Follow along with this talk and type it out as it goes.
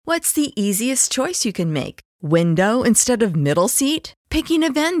What's the easiest choice you can make? Window instead of middle seat? Picking a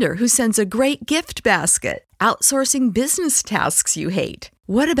vendor who sends a great gift basket? Outsourcing business tasks you hate?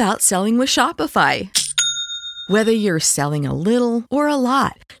 What about selling with Shopify? Whether you're selling a little or a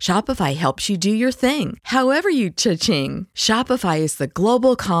lot, Shopify helps you do your thing, however you cha-ching. Shopify is the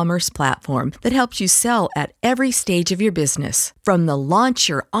global commerce platform that helps you sell at every stage of your business. From the launch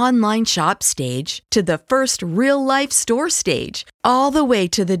your online shop stage to the first real-life store stage, all the way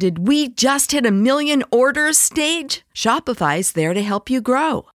to the did we just hit a million orders stage. Shopify's there to help you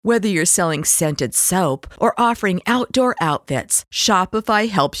grow. Whether you're selling scented soap or offering outdoor outfits, Shopify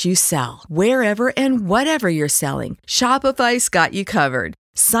helps you sell. Wherever and whatever you're selling, Shopify's got you covered.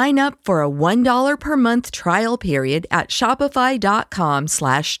 Sign up for a $1 per month trial period at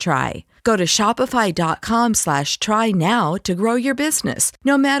shopify.com/try. Go to shopify.com/try now to grow your business,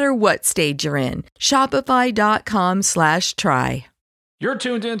 no matter what stage you're in. Shopify.com/try. You're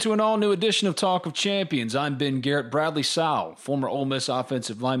tuned in to an all-new edition of Talk of Champions. I'm Ben Garrett. Bradley Sowell, former Ole Miss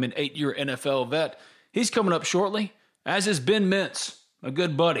offensive lineman, 8-year NFL vet. He's coming up shortly, as is Ben Mintz, a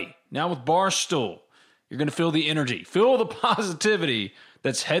good buddy, now with Barstool. You're going to feel the energy, feel the positivity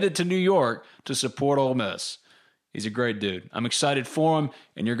that's headed to New York to support Ole Miss. He's a great dude. I'm excited for him,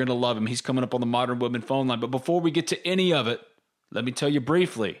 and you're going to love him. He's coming up on the Modern Women phone line. But before we get to any of it, let me tell you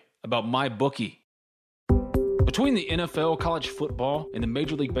briefly about MyBookie. Between the NFL, college football, and the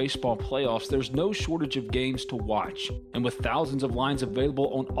Major League Baseball playoffs, there's no shortage of games to watch. And with thousands of lines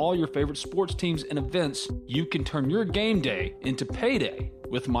available on all your favorite sports teams and events, you can turn your game day into payday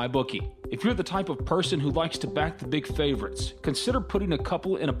with MyBookie. If you're the type of person who likes to back the big favorites, consider putting a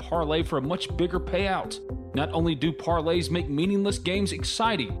couple in a parlay for a much bigger payout. Not only do parlays make meaningless games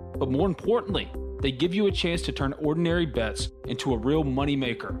exciting, but more importantly, they give you a chance to turn ordinary bets into a real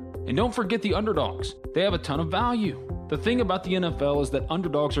moneymaker. And don't forget the underdogs. They have a ton of value. The thing about the NFL is that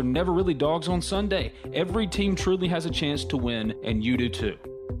underdogs are never really dogs on Sunday. Every team truly has a chance to win, and you do too.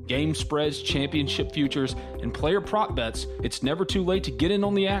 Game spreads, championship futures, and player prop bets, it's never too late to get in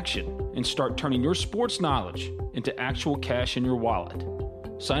on the action and start turning your sports knowledge into actual cash in your wallet.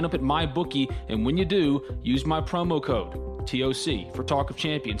 Sign up at MyBookie, and when you do, use my promo code TOC for Talk of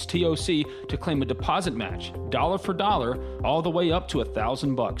Champions, TOC, to claim a deposit match, dollar for dollar, all the way up to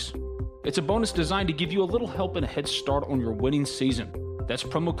 $1,000. It's a bonus designed to give you a little help and a head start on your winning season. That's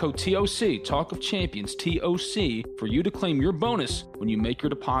promo code TOC, Talk of Champions, TOC, for you to claim your bonus when you make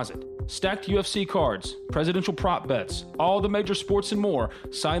your deposit. Stacked UFC cards, presidential prop bets, all the major sports and more.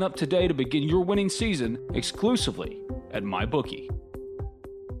 Sign up today to begin your winning season exclusively at MyBookie.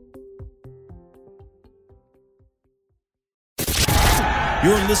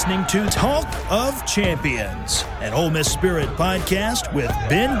 You're listening to Talk of Champions, an Ole Miss Spirit podcast with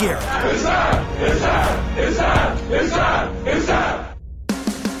Ben Garrett. It's time! It's time! It's time! It's time! It's time!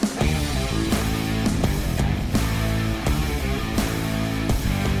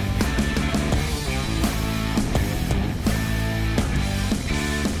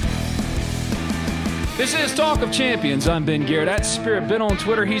 This is Talk of Champions. I'm Ben Garrett. That's Spirit Ben on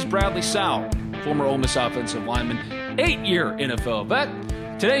Twitter. He's Bradley Sowell, former Ole Miss offensive lineman, 8-year NFL vet.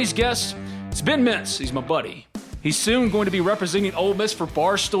 Today's guest is Ben Mintz. He's my buddy. He's soon going to be representing Ole Miss for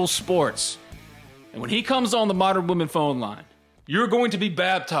Barstool Sports. And when he comes on the Modern Women phone line, you're going to be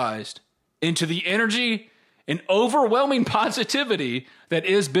baptized into the energy and overwhelming positivity that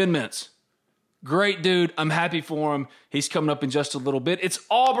is Ben Mintz. Great dude. I'm happy for him. He's coming up in just a little bit. It's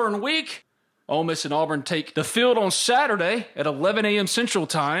Auburn week. Ole Miss and Auburn take the field on Saturday at 11 a.m. Central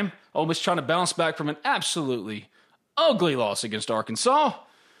Time. Ole Miss trying to bounce back from an absolutely ugly loss against Arkansas.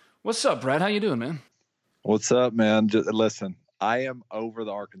 What's up, Brad? How you doing, man? What's up, man? Listen, I am over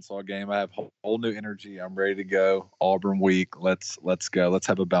the Arkansas game. I have whole new energy. I'm ready to go. Auburn week. Let's go. Let's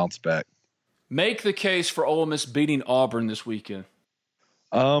have a bounce back. Make the case for Ole Miss beating Auburn this weekend.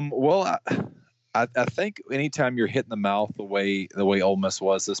 Well, I think anytime you're hitting the mouth the way Ole Miss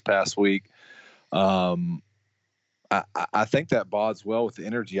was this past week, I think that bodes well with the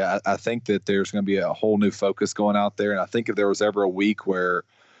energy. I think that there's going to be a whole new focus going out there, and I think if there was ever a week where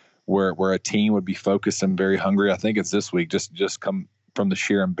a team would be focused and very hungry, I think it's this week. Just come from the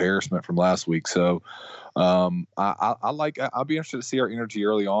sheer embarrassment from last week. So I'll be interested to see our energy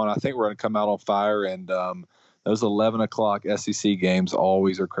early on. I think we're going to come out on fire, and those 11 o'clock SEC games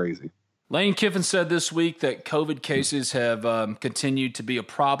always are crazy. Lane Kiffin said this week that COVID cases have continued to be a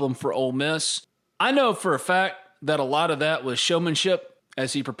problem for Ole Miss. I know for a fact that a lot of that was showmanship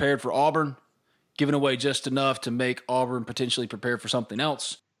as he prepared for Auburn, giving away just enough to make Auburn potentially prepare for something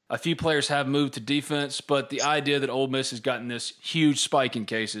else. A few players have moved to defense, but the idea that Ole Miss has gotten this huge spike in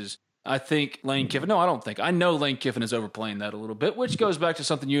cases I think Lane Kiffin, no, I don't think. I know Lane Kiffin is overplaying that a little bit, which goes back to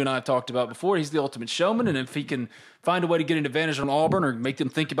something you and I have talked about before. He's the ultimate showman, and if he can find a way to get an advantage on Auburn or make them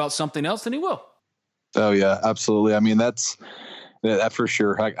think about something else, then he will. Oh, yeah, absolutely. I mean, that for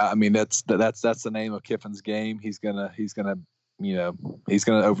sure. I mean, that's the name of Kiffin's game. He's gonna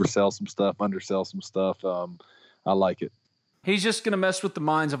oversell some stuff, undersell some stuff. I like it. He's just going to mess with the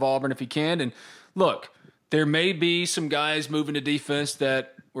minds of Auburn if he can. And look, there may be some guys moving to defense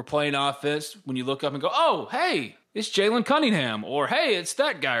that were playing offense when you look up and go, oh, hey, it's Jalen Cunningham, or hey, it's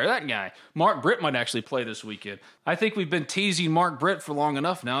that guy or that guy. Mark Britt might actually play this weekend. I think we've been teasing Mark Britt for long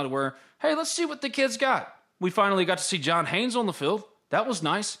enough now to where, hey, let's see what the kid's got. We finally got to see John Haynes on the field. That was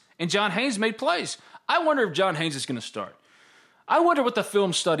nice. And John Haynes made plays. I wonder if John Haynes is going to start. I wonder what the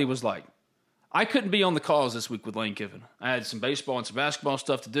film study was like. I couldn't be on the calls this week with Lane Kiffin. I had some baseball and some basketball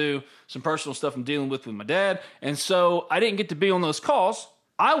stuff to do, some personal stuff I'm dealing with my dad, and so I didn't get to be on those calls.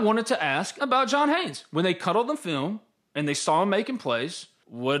 I wanted to ask about John Haynes. When they cut on the film and they saw him making plays,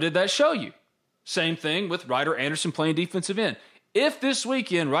 what did that show you? Same thing with Ryder Anderson playing defensive end. If this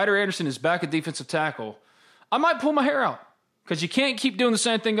weekend Ryder Anderson is back at defensive tackle, I might pull my hair out. Because you can't keep doing the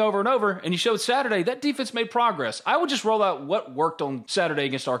same thing over and over. And you showed Saturday, that defense made progress. I would just roll out what worked on Saturday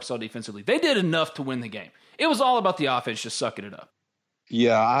against Arkansas defensively. They did enough to win the game. It was all about the offense just sucking it up.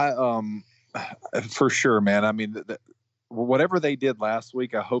 Yeah, for sure, man. I mean, whatever they did last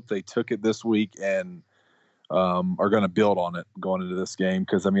week, I hope they took it this week and are going to build on it going into this game.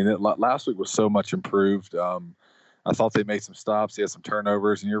 Because, I mean, last week was so much improved. I thought they made some stops. He had some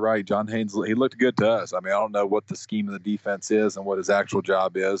turnovers. And you're right, John Haynes, he looked good to us. I mean, I don't know what the scheme of the defense is and what his actual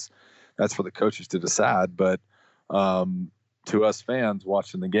job is. That's for the coaches to decide. But to us fans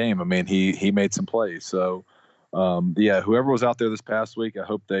watching the game, I mean, he made some plays. So, whoever was out there this past week, I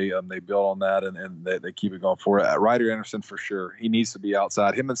hope they build on that and they keep it going forward. Ryder Anderson, for sure. He needs to be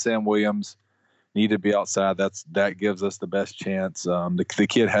outside. Him and Sam Williams need to be outside. That gives us the best chance. The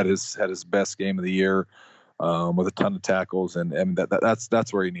kid had his best game of the year. With a ton of tackles, and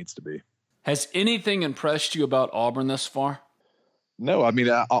that's where he needs to be. Has anything impressed you about Auburn thus far? No, I mean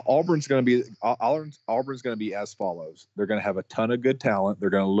Auburn's going to be as follows. They're going to have a ton of good talent.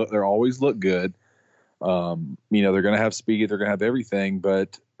 They're always look good. They're going to have speed. They're going to have everything,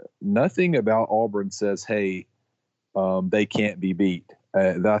 but nothing about Auburn says, hey, they can't be beat.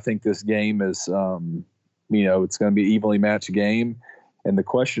 I think this game is, it's going to be an evenly matched game. And the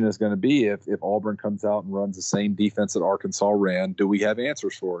question is going to be if Auburn comes out and runs the same defense that Arkansas ran, do we have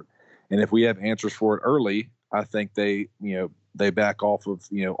answers for it? And if we have answers for it early, I think they back off of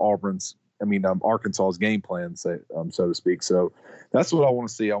Arkansas's game plan, so to speak. So that's what I want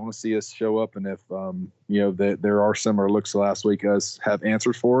to see. I want to see us show up, and if there are similar looks to last week, us have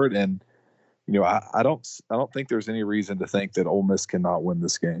answers for it. And I don't think there's any reason to think that Ole Miss cannot win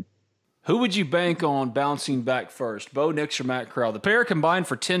this game. Who would you bank on bouncing back first, Bo Nix or Matt Corral? The pair combined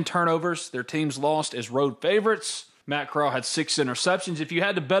for 10 turnovers. Their teams lost as road favorites. Matt Corral had 6 interceptions. If you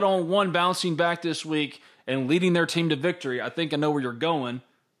had to bet on one bouncing back this week and leading their team to victory, I think I know where you're going.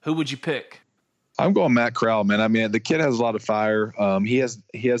 Who would you pick? I'm going Matt Corral, man. I mean, the kid has a lot of fire. He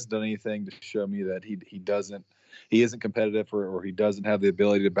hasn't done anything to show me that he isn't competitive or he doesn't have the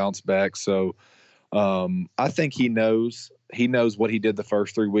ability to bounce back. So I think he knows what he did the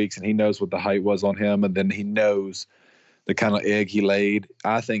first 3 weeks, and he knows what the hype was on him, and then he knows the kind of egg he laid.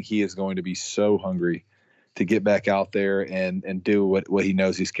 I think he is going to be so hungry to get back out there and do what he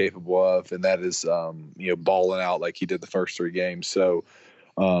knows he's capable of, and that is balling out like he did the first 3 games. So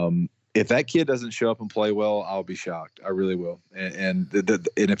if that kid doesn't show up and play well, I'll be shocked. I really will. And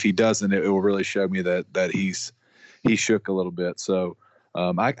if he doesn't, it will really show me that he's shook a little bit. So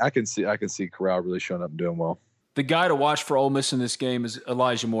I can see Corral really showing up and doing well. The guy to watch for Ole Miss in this game is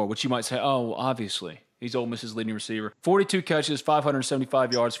Elijah Moore, which you might say, oh, obviously. He's Ole Miss's leading receiver. 42 catches,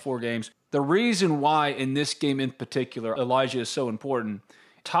 575 yards, 4 games. The reason why in this game in particular Elijah is so important,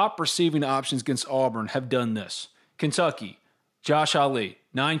 top receiving options against Auburn have done this. Kentucky, Josh Ali,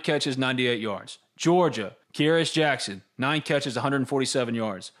 9 catches, 98 yards. Georgia, Kearis Jackson, 9 catches, 147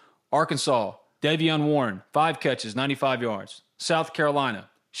 yards. Arkansas, Davion Warren, 5 catches, 95 yards. South Carolina,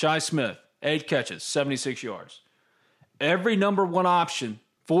 Shi Smith, 8 catches, 76 yards. Every number 1 option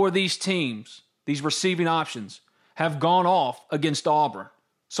for these teams, these receiving options, have gone off against Auburn.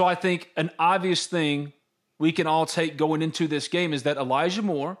 So I think an obvious thing we can all take going into this game is that Elijah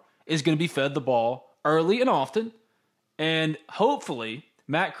Moore is going to be fed the ball early and often, and hopefully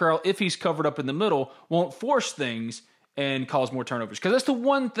Matt Corral, if he's covered up in the middle, won't force things and cause more turnovers. Because that's the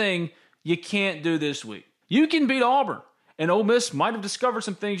one thing you can't do this week. You can beat Auburn, and Ole Miss might have discovered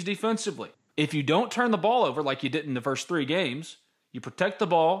some things defensively. If you don't turn the ball over like you did in the first 3 games, you protect the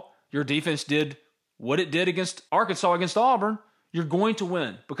ball, your defense did what it did against Arkansas, against Auburn, you're going to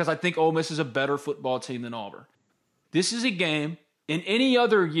win because I think Ole Miss is a better football team than Auburn. This is a game in any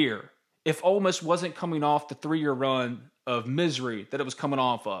other year, if Ole Miss wasn't coming off the 3-year run of misery that it was coming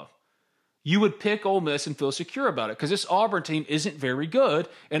off of, you would pick Ole Miss and feel secure about it because this Auburn team isn't very good,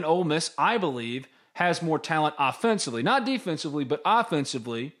 and Ole Miss, I believe, has more talent offensively, not defensively, but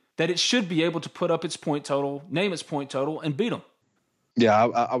offensively, that it should be able to put up its point total, name its point total, and beat them. Yeah,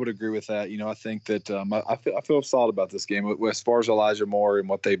 I would agree with that. I think that I feel solid about this game. As far as Elijah Moore and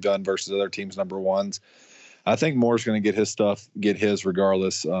what they've done versus other teams' number ones, I think Moore's going to get his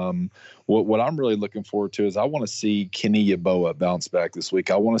regardless. What I'm really looking forward to is I want to see Kenny Yeboah bounce back this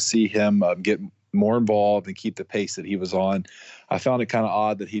week. I want to see him get more involved and keep the pace that he was on. I found it kind of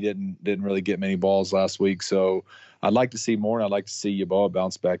odd that he didn't really get many balls last week. So I'd like to see more, and I'd like to see Yeboah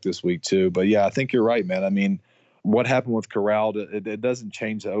bounce back this week too. But yeah, I think you're right, man. I mean, what happened with Corral, it doesn't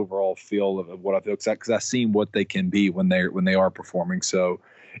change the overall feel of what I feel because I've seen what they can be when they are performing. So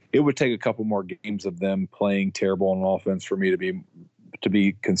it would take a couple more games of them playing terrible on offense for me to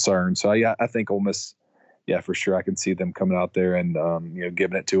be concerned. So yeah, I think Ole Miss, yeah, for sure, I can see them coming out there and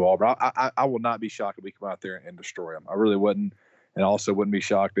giving it to Auburn. I will not be shocked if we come out there and destroy them. I really wouldn't, and also wouldn't be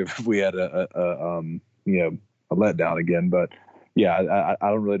shocked if we had a letdown again. But yeah, I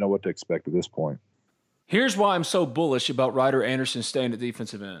don't really know what to expect at this point. Here's why I'm so bullish about Ryder Anderson staying at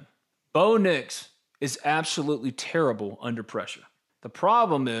defensive end. Bo Nix is absolutely terrible under pressure. The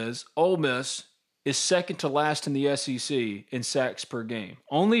problem is Ole Miss is second to last in the SEC in sacks per game.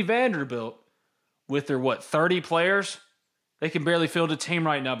 Only Vanderbilt, with their, 30 players, they can barely field a team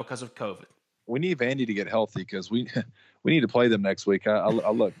right now because of COVID. We need Vandy to get healthy because we need to play them next week. I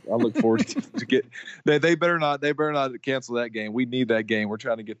look forward to get. They better not cancel that game. We need that game. We're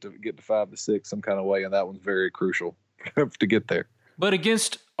trying to get to 5-6 some kind of way, and that one's very crucial to get there. But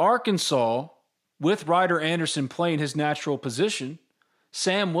against Arkansas, with Ryder Anderson playing his natural position,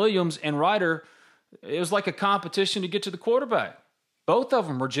 Sam Williams and Ryder, it was like a competition to get to the quarterback. Both of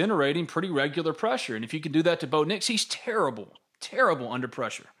them were generating pretty regular pressure, and if you can do that to Bo Nix, he's terrible under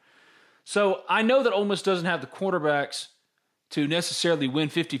pressure. So I know that Ole Miss doesn't have the quarterbacks to necessarily win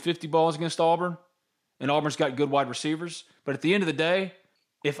 50-50 balls against Auburn, and Auburn's got good wide receivers. But at the end of the day,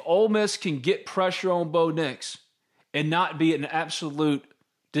 if Ole Miss can get pressure on Bo Nix and not be an absolute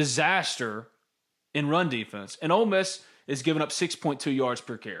disaster in run defense, and Ole Miss is giving up 6.2 yards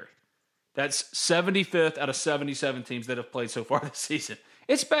per carry. That's 75th out of 77 teams that have played so far this season.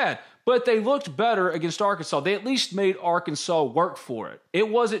 It's bad, but they looked better against Arkansas. They at least made Arkansas work for it. It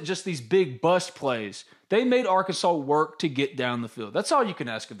wasn't just these big bust plays. They made Arkansas work to get down the field. That's all you can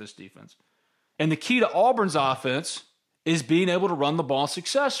ask of this defense. And the key to Auburn's offense is being able to run the ball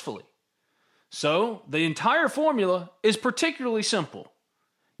successfully. So the entire formula is particularly simple.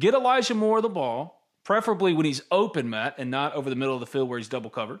 Get Elijah Moore the ball, preferably when he's open, Matt, and not over the middle of the field where he's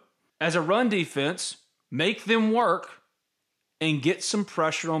double covered. As a run defense, make them work and get some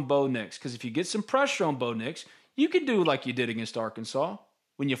pressure on Bo Nix. Because if you get some pressure on Bo Nix, you can do like you did against Arkansas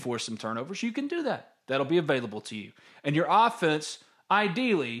when you force some turnovers. You can do that. That'll be available to you. And your offense,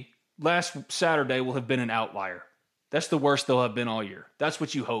 ideally, last Saturday will have been an outlier. That's the worst they'll have been all year. That's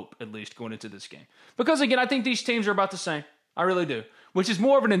what you hope, at least, going into this game. Because, again, I think these teams are about the same. I really do. Which is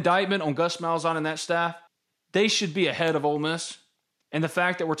more of an indictment on Gus Malzahn and that staff. They should be ahead of Ole Miss. And the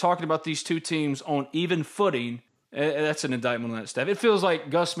fact that we're talking about these two teams on even footing, that's an indictment on that staff. It feels like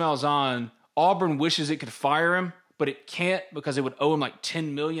Gus Malzahn, Auburn wishes it could fire him, but it can't because it would owe him like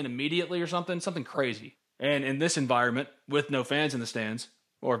 $10 million immediately or something crazy. And in this environment, with no fans in the stands,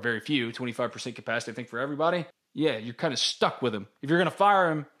 or very few, 25% capacity, I think, for everybody, yeah, you're kind of stuck with him. If you're going to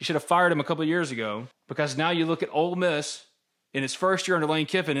fire him, you should have fired him a couple of years ago, because now you look at Ole Miss in its first year under Lane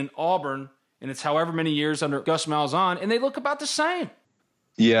Kiffin, and Auburn in its however many years under Gus Malzahn, and they look about the same.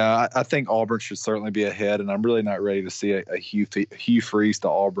 Yeah, I think Auburn should certainly be ahead, and I'm really not ready to see a Hugh Freeze to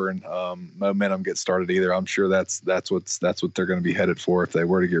Auburn momentum get started either. I'm sure that's what they're going to be headed for if they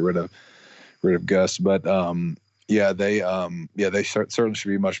were to get rid of Gus. But they certainly should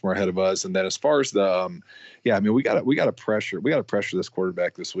be much more ahead of us. And then as far as we got to pressure this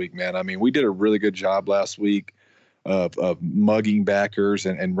quarterback this week, man. I mean, we did a really good job last week of mugging backers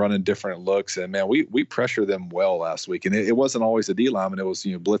and running different looks. And man, we pressured them well last week. And it wasn't always a D lineman. It was,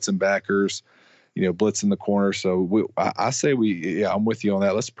 blitzing backers, blitzing the corner. So I'm with you on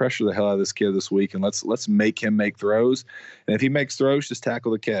that. Let's pressure the hell out of this kid this week, and let's make him make throws. And if he makes throws, just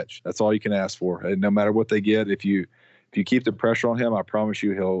tackle the catch. That's all you can ask for. And no matter what they get, if you keep the pressure on him, I promise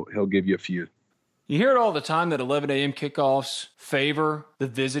you he'll give you a few. You hear it all the time that 11 a.m. kickoffs favor the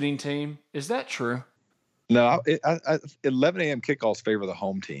visiting team. Is that true? No, 11 a.m. kickoffs favor the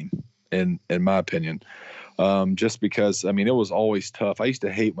home team, in my opinion, just because, I mean, it was always tough. I used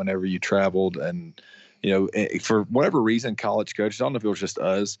to hate whenever you traveled and, for whatever reason, college coaches, I don't know if it was just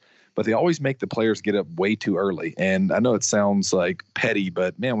us, but they always make the players get up way too early. And I know it sounds like petty,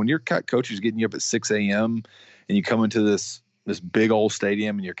 but, man, when your coach is getting you up at 6 a.m. and you come into this big old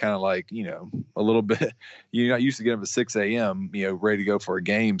stadium and you're kind of like, a little bit, you're not used to getting up at 6 a.m., ready to go for a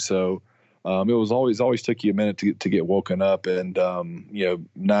game. So, it was always took you a minute to get woken up, and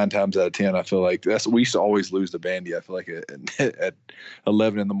 9 times out of 10, I feel like we used to always lose to Vandy. I feel like at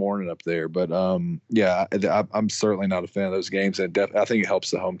 11 in the morning up there, but I'm certainly not a fan of those games, and I think it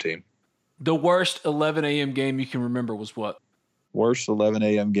helps the home team. The worst 11 a.m. game you can remember was what? Worst 11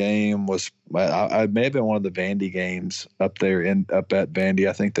 a.m. game was I may have been one of the Vandy games up at Vandy.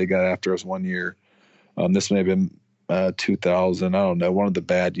 I think they got after us one year. This may have been 2000, I don't know, one of the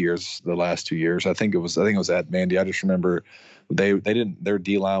bad years the last 2 years. I think it was at Vandy. I just remember their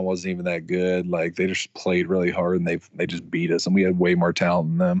D-line wasn't even that good. Like, they just played really hard, and they just beat us, and we had way more talent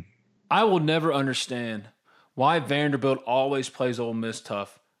than them. I will never understand why Vanderbilt always plays Ole Miss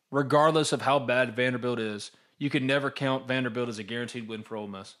tough. Regardless of how bad Vanderbilt is, you can never count Vanderbilt as a guaranteed win for Ole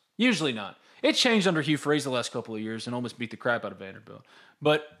Miss. Usually not. It changed under Hugh Freeze the last couple of years, and Ole Miss beat the crap out of Vanderbilt.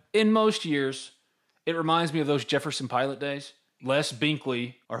 But in most years, it reminds me of those Jefferson Pilot days. Les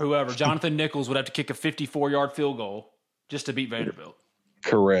Binkley or whoever, Jonathan Nichols, would have to kick a 54-yard field goal just to beat Vanderbilt.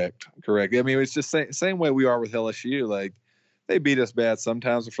 Correct. I mean, it's just same way we are with LSU. Like, they beat us bad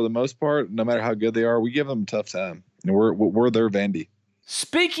sometimes, but for the most part, no matter how good they are, we give them a tough time. And we're their Vandy.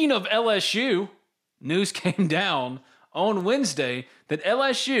 Speaking of LSU, news came down on Wednesday that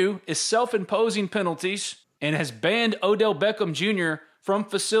LSU is self-imposing penalties and has banned Odell Beckham Jr. from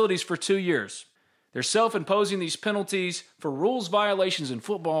facilities for 2 years. They're self-imposing these penalties for rules violations in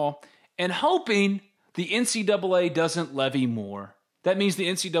football and hoping the NCAA doesn't levy more. That means the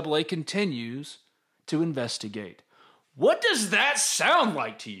NCAA continues to investigate. What does that sound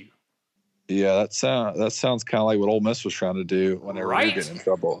like to you? Yeah, that sounds kind of like what Ole Miss was trying to do whenever we were getting in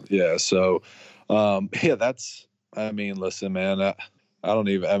trouble. Yeah, so, listen, man, I don't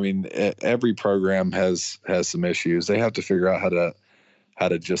even, every program has some issues. They have to figure out how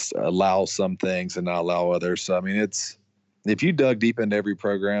to just allow some things and not allow others. So, if you dug deep into every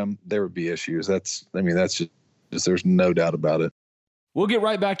program, there would be issues. That's just there's no doubt about it. We'll get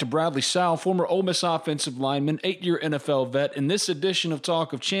right back to Bradley Sowell, former Ole Miss offensive lineman, 8-year NFL vet, in this edition of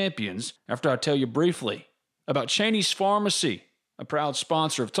Talk of Champions, after I tell you briefly about Cheney's Pharmacy, a proud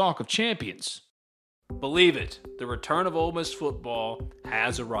sponsor of Talk of Champions. Believe it, the return of Ole Miss football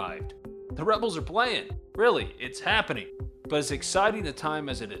has arrived. The Rebels are playing. Really, it's happening. But as exciting a time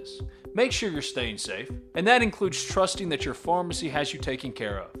as it is, make sure you're staying safe, and that includes trusting that your pharmacy has you taken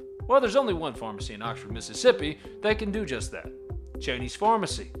care of. Well, there's only one pharmacy in Oxford, Mississippi that can do just that. Cheney's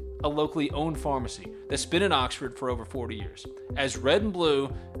Pharmacy, a locally owned pharmacy that's been in Oxford for over 40 years, as red and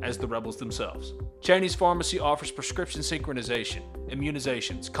blue as the Rebels themselves. Cheney's Pharmacy offers prescription synchronization,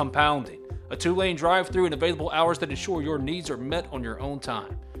 immunizations, compounding, a 2-lane drive-through, and available hours that ensure your needs are met on your own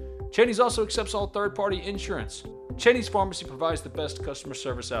time. Cheney's also accepts all third-party insurance. Cheney's Pharmacy provides the best customer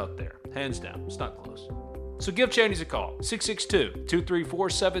service out there. Hands down, it's not close. So give Cheney's a call,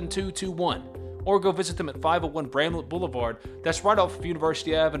 662-234-7221, or go visit them at 501 Bramlett Boulevard. That's right off of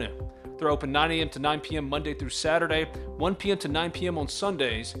University Avenue. They're open 9 a.m. to 9 p.m. Monday through Saturday, 1 p.m. to 9 p.m. on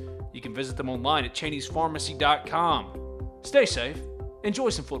Sundays. You can visit them online at Cheney'sPharmacy.com. Stay safe, enjoy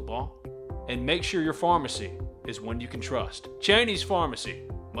some football, and make sure your pharmacy is one you can trust. Cheney's Pharmacy,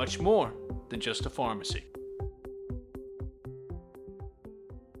 much more than just a pharmacy.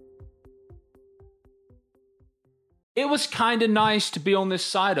 It was kind of nice to be on this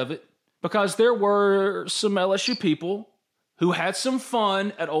side of it because there were some LSU people who had some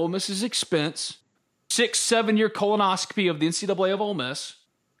fun at Ole Miss's expense, 6-7-year colonoscopy of the NCAA of Ole Miss,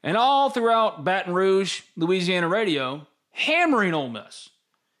 and all throughout Baton Rouge, Louisiana radio, hammering Ole Miss.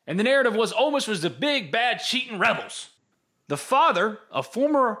 And the narrative was Ole Miss was the big, bad, cheating rebels. The father of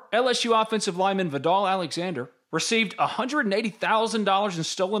former LSU offensive lineman Vidal Alexander received $180,000 in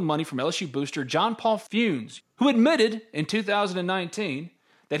stolen money from LSU booster John Paul Funes, who admitted in 2019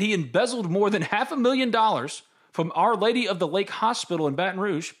 that he embezzled more than $500,000 from Our Lady of the Lake Hospital in Baton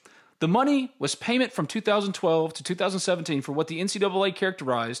Rouge. The money was payment from 2012 to 2017 for what the NCAA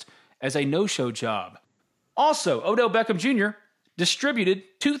characterized as a no-show job. Also, Odell Beckham Jr. distributed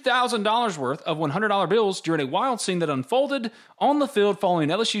 $2,000 worth of $100 bills during a wild scene that unfolded on the field following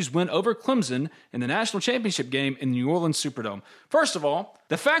LSU's win over Clemson in the national championship game in the New Orleans Superdome. First of all,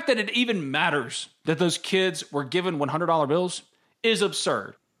 the fact that it even matters that those kids were given $100 bills is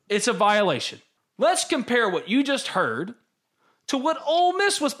absurd. It's a violation. Let's compare what you just heard to what Ole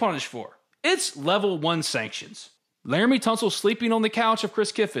Miss was punished for. It's level 1 sanctions. Laramie Tunsil sleeping on the couch of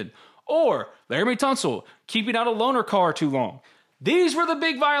Chris Kiffin, or Laramie Tunsil keeping out a loaner car too long. These were the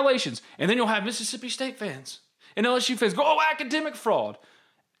big violations. And then you'll have Mississippi State fans and LSU fans go, oh, academic fraud.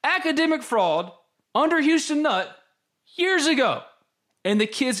 Academic fraud under Houston Nutt years ago. And the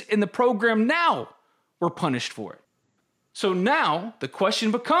kids in the program now were punished for it. So now the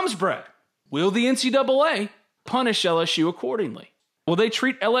question becomes, Brett, will the NCAA punish LSU accordingly? Will they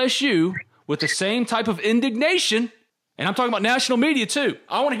treat LSU with the same type of indignation? And I'm talking about national media too.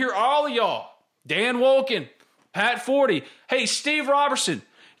 I want to hear all of y'all. Dan Wolken, Pat Forty, hey, Steve Robertson,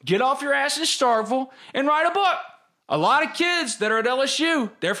 get off your ass in Starkville and write a book. A lot of kids that are at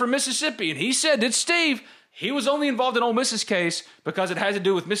LSU, they're from Mississippi. And he said that Steve, he was only involved in Ole Miss's case because it had to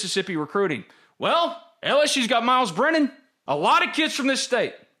do with Mississippi recruiting. Well, LSU's got Miles Brennan. A lot of kids from this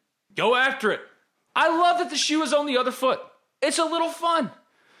state. Go after it. I love that the shoe is on the other foot. It's a little fun.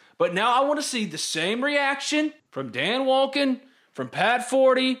 But now I want to see the same reaction from Dan Wolken, from Pat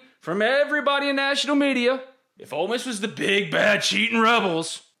Forty, from everybody in national media. If Ole Miss was the big, bad, cheating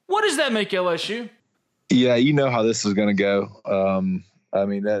rebels, what does that make LSU? Yeah, you know how this is going to go. I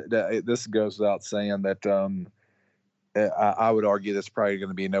mean, this goes without saying that I would argue that's probably going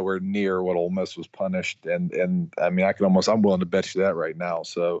to be nowhere near what Ole Miss was punished. And I mean, I'm willing to bet you that right now.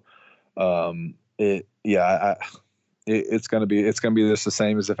 So, it's going to be just the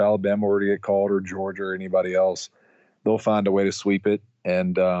same as if Alabama were to get called, or Georgia, or anybody else. They'll find a way to sweep it,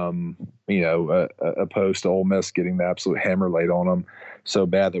 and opposed to Ole Miss getting the absolute hammer laid on them so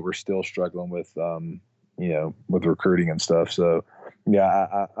bad that we're still struggling with with recruiting and stuff. So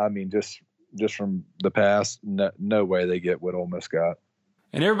yeah, I mean, just from the past, no way they get what Ole Miss got.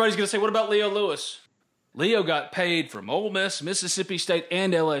 And everybody's going to say, what about Leo Lewis? Leo got paid from Ole Miss, Mississippi State,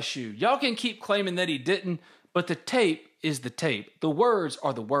 and LSU. Y'all can keep claiming that he didn't, but the tape is the tape. The words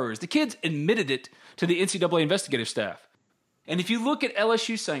are the words. The kids admitted it to the NCAA investigative staff. And if you look at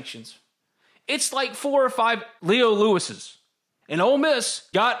LSU sanctions, it's like 4 or 5 Leo Lewises. And Ole Miss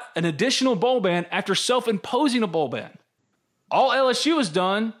got an additional bowl ban after self-imposing a bowl ban. All LSU has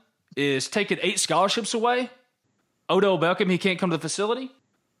done is taken 8 scholarships away. Odell Beckham, he can't come to the facility.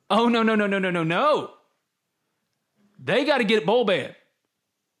 Oh, no. They got to get bowl ban.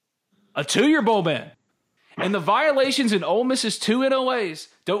 A 2-year bowl ban. And the violations in Ole Miss's 2 NOAs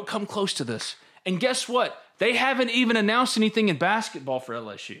don't come close to this. And guess what? They haven't even announced anything in basketball for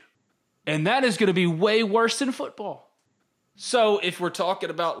LSU. And that is going to be way worse than football. So if we're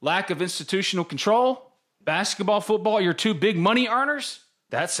talking about lack of institutional control, basketball, football, your 2 big money earners,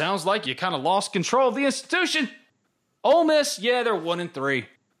 that sounds like you kind of lost control of the institution. Ole Miss, yeah, they're 1-3.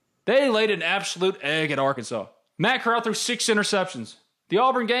 They laid an absolute egg at Arkansas. Matt Corral threw 6 interceptions. The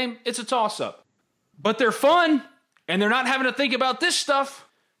Auburn game, it's a toss-up. But they're fun, and they're not having to think about this stuff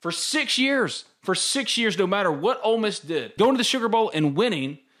for 6 years. For 6 years, no matter what Ole Miss did, going to the Sugar Bowl and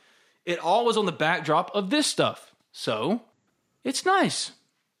winning, it all was on the backdrop of this stuff. So it's nice.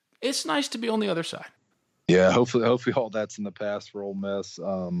 It's nice to be on the other side. Yeah, hopefully all that's in the past for Ole Miss.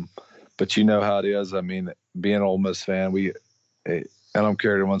 But you know how it is. I mean, being an Ole Miss fan, I don't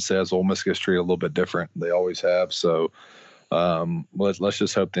care what everyone says, Ole Miss gets treated a little bit different. They always have. So let's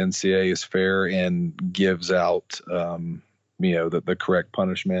just hope the NCAA is fair and gives out, the correct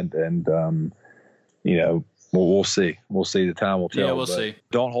punishment. And, we'll see. We'll see. The time will tell. Yeah, we'll see.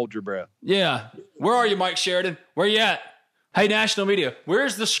 Don't hold your breath. Yeah. Where are you, Mike Sheridan? Where you at? Hey, national media,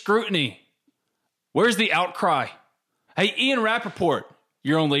 where's the scrutiny? Where's the outcry? Hey, Ian Rappaport,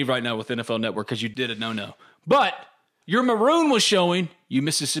 you're on leave right now with NFL Network because you did a no-no. But your maroon was showing, you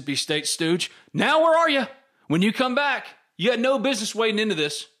Mississippi State stooge. Now where are you? When you come back, you had no business wading into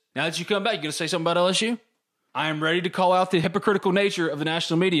this. Now that you come back, you going to say something about LSU? I am ready to call out the hypocritical nature of the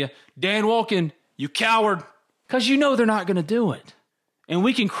national media. Dan Wolken, you coward. Because you know they're not going to do it. And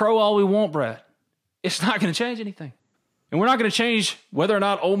we can crow all we want, Brad. It's not going to change anything. And we're not going to change whether or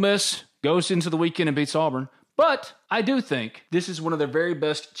not Ole Miss goes into the weekend and beats Auburn. But I do think this is one of their very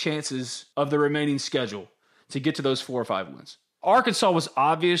best chances of the remaining schedule to get to those 4 or 5 wins. Arkansas was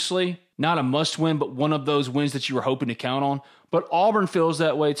obviously not a must-win, but one of those wins that you were hoping to count on. But Auburn feels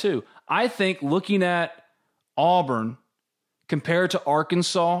that way too. I think looking at Auburn compared to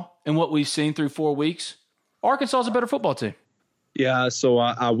Arkansas and what we've seen through 4 weeks, Arkansas is a better football team. Yeah, so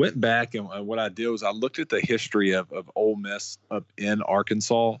I went back, and what I did was I looked at the history of Ole Miss up in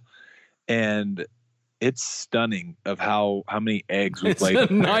Arkansas, and it's stunning of how many eggs we played.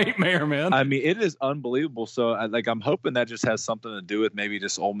 It's a nightmare, man. I mean, it is unbelievable. So I'm hoping that just has something to do with maybe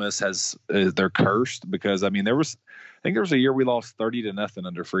just Ole Miss they're cursed, because I mean, I think there was a year we lost 30-0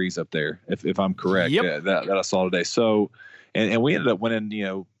 under Freeze up there, if I'm correct. Yep. That I saw today. So, and we ended up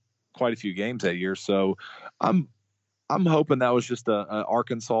winning, quite a few games that year. So I'm hoping that was just a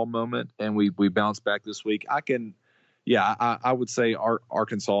Arkansas moment and we bounced back this week. I would say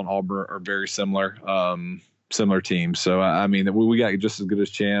Arkansas and Auburn are very similar teams. So, I mean, we got just as good a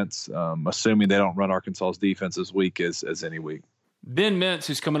chance, assuming they don't run Arkansas's defense as weak as any week. Ben Mintz,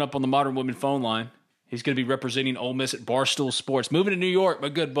 who's coming up on the Modern Women phone line, he's going to be representing Ole Miss at Barstool Sports. Moving to New York, my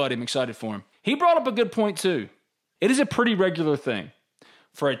good buddy. I'm excited for him. He brought up a good point, too. It is a pretty regular thing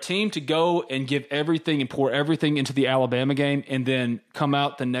for a team to go and give everything and pour everything into the Alabama game and then come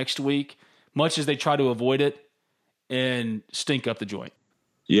out the next week, much as they try to avoid it, and stink up the joint.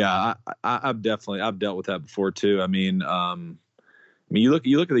 Yeah, I've dealt with that before too. I mean, you look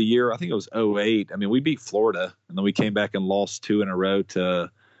at the year. I think it was 2008. I mean, we beat Florida, and then we came back and lost 2 in a row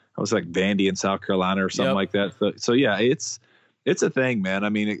to, I was like Vandy in South Carolina or something like that. So yeah, it's a thing, man. I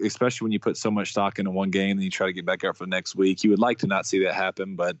mean, especially when you put so much stock into one game and you try to get back out for the next week. You would like to not see that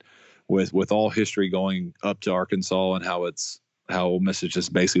happen, but with all history going up to Arkansas and how Ole Miss has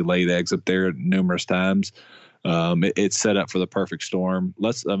just basically laid eggs up there numerous times. It's set up for the perfect storm.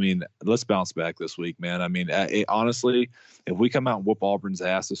 Let's bounce back this week, man. I mean, honestly, if we come out and whoop Auburn's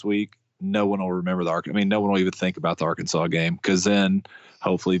ass this week, no one will remember no one will even think about the Arkansas game, because then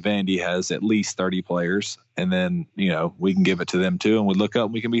hopefully Vandy has at least 30 players, and then we can give it to them too, and we look up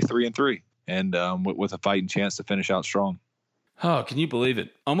and we can be 3-3, and with a fighting chance to finish out strong. Oh, can you believe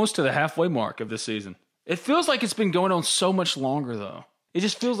it? Almost to the halfway mark of this season. It feels like it's been going on so much longer, though. It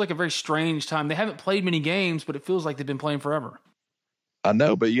just feels like a very strange time. They haven't played many games, but it feels like they've been playing forever. I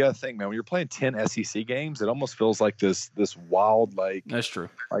know, but you got to think, man, when you're playing 10 SEC games, it almost feels like this wild, that's true,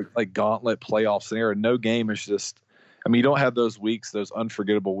 like gauntlet playoff scenario. No game is just, I mean, you don't have those weeks, those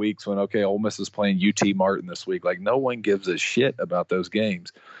unforgettable weeks when, okay, Ole Miss is playing UT Martin this week. Like, no one gives a shit about those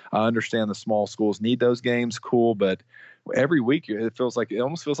games. I understand the small schools need those games, cool, but every week it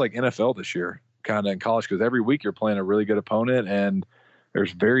almost feels like NFL this year, kind of in college, because every week you're playing a really good opponent, and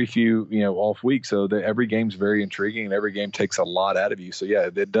there's very few, off weeks. So every game's very intriguing, and every game takes a lot out of you. So yeah,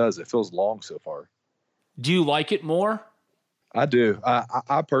 it does. It feels long so far. Do you like it more? I do.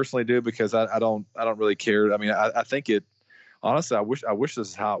 I personally do, because I don't really care. I mean, I think it, honestly, I wish this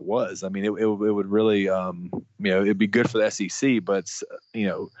is how it was. I mean, it would really, it'd be good for the SEC, but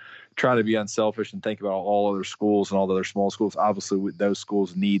trying to be unselfish and think about all other schools and all the other small schools. Obviously, those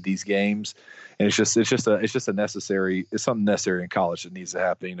schools need these games, and it's something necessary in college that needs to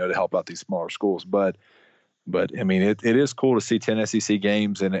happen, to help out these smaller schools. But I mean, it is cool to see 10 SEC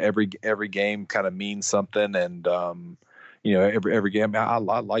games, and every game kind of means something. And every game, I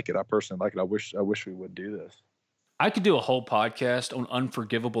like it. I personally like it. I wish we would do this. I could do a whole podcast on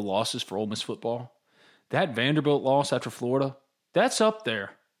unforgivable losses for Ole Miss football. That Vanderbilt loss after Florida, that's up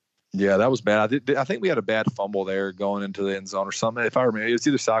there. Yeah, that was bad. I think we had a bad fumble there going into the end zone or something. If I remember, it was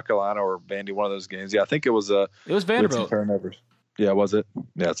either South Carolina or Vandy, one of those games. Yeah, I think it was Vanderbilt. Turnovers. Yeah, was it?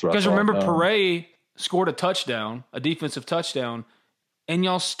 Yeah, that's right. Because remember, Paray scored a touchdown, a defensive touchdown, and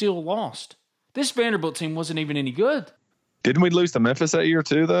y'all still lost. This Vanderbilt team wasn't even any good. Didn't we lose to Memphis that year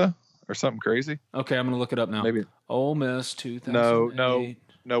too, though, or something crazy? Okay, I'm going to look it up now. Maybe Ole Miss 2008.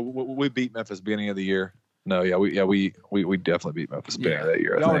 No, we beat Memphis beginning of the year. No, we definitely beat Memphis that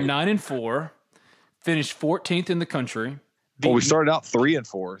year. Y'all were 9-4, finished 14th in the country. Well, we started out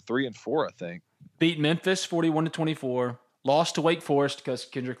 3-4, I think. Beat Memphis 41-24. Lost to Wake Forest because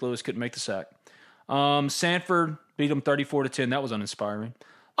Kendrick Lewis couldn't make the sack. Sanford beat them 34-10. That was uninspiring.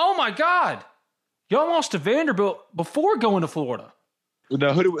 Oh my God, y'all lost to Vanderbilt before going to Florida.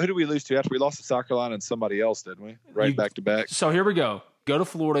 No, who do we lose to after we lost to South Carolina and somebody else? Didn't we? Back to back. So here we go. Go to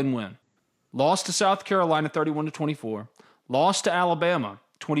Florida and win. Lost to South Carolina 31-24. Lost to Alabama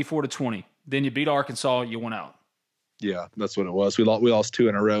 24-20. Then you beat Arkansas. You went out. Yeah, that's what it was. We lost 2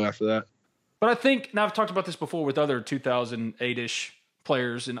 in a row after that. But I think, now I've talked about this before with other 2008-ish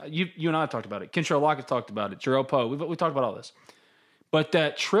players, and you and I have talked about it. Kentrell Lockett talked about it. Jarrell Poe. We talked about all this. But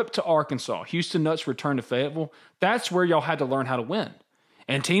that trip to Arkansas, Houston Nutt's return to Fayetteville, that's where y'all had to learn how to win.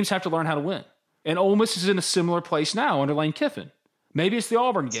 And teams have to learn how to win. And Ole Miss is in a similar place now under Lane Kiffin. Maybe it's the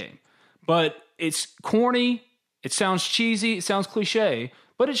Auburn game. But it's corny, it sounds cheesy, it sounds cliche,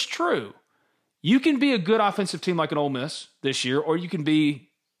 but it's true. You can be a good offensive team like an Ole Miss this year, or you can be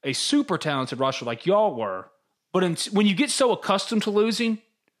a super talented roster like y'all were. But when you get so accustomed to losing,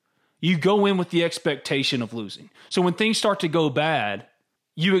 you go in with the expectation of losing. So when things start to go bad,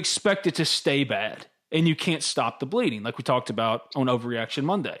 you expect it to stay bad. and you can't stop the bleeding, like we talked about on Overreaction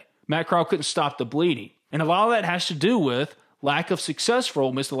Monday. Matt Corral couldn't stop the bleeding. And a lot of that has to do with lack of success for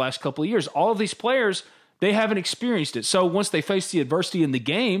Ole Miss the last couple of years. All of these players, they haven't experienced it. So once they face the adversity in the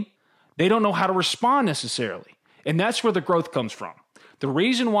game, they don't know how to respond necessarily. And that's where the growth comes from. The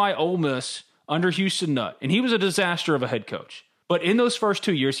reason why Ole Miss, under Houston Nutt, and he was a disaster of a head coach, but in those first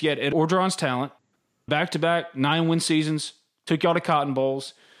 2 years, he had Ed Orgeron's talent, back-to-back 9-win seasons, took y'all to Cotton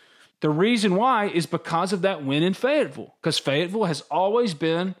Bowls. The reason why is because of that win in Fayetteville, because Fayetteville has always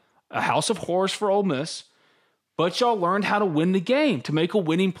been a house of horrors for Ole Miss, but y'all learned how to win the game, to make a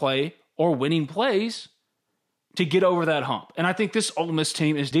winning play or winning plays to get over that hump. And I think this Ole Miss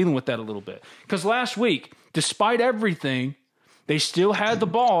team is dealing with that a little bit. Because last week, despite everything, they still had the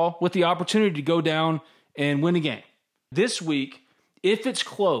ball with the opportunity to go down and win a game. This week, if it's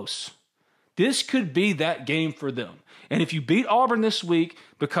close, this could be that game for them. And if you beat Auburn this week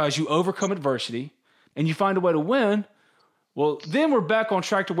because you overcome adversity and you find a way to win, well, then we're back on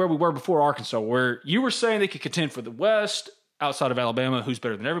track to where we were before Arkansas, where you were saying they could contend for the West, outside of Alabama, who's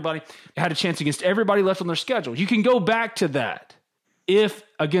better than everybody. They had a chance against everybody left on their schedule. You can go back to that if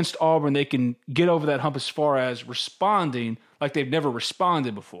against Auburn they can get over that hump as far as responding like they've never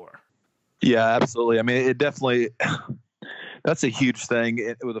responded before. Yeah, absolutely. I mean, it definitely that's a huge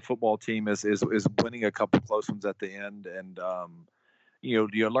thing with a football team is winning a couple close ones at the end, and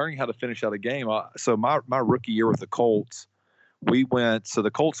you're learning how to finish out a game. So my rookie year with the Colts,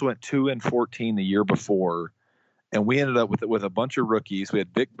 the Colts went 2-14 the year before. And we ended up with a bunch of rookies. We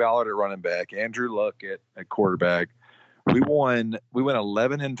had Vic Ballard at running back, Andrew Luck at quarterback. We went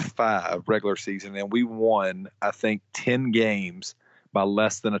 11-5 regular season, and we won, I think, 10 games by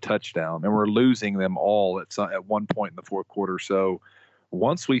less than a touchdown, and we're losing them all at one point in the fourth quarter. So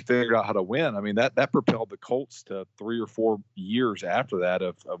once we figured out how to win, I mean that propelled the Colts to 3 or 4 years after that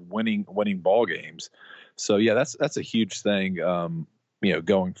of winning ball games. So yeah, that's a huge thing,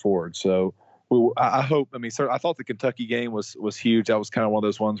 going forward. So. I hope. I mean, I thought the Kentucky game was huge. That was kind of one of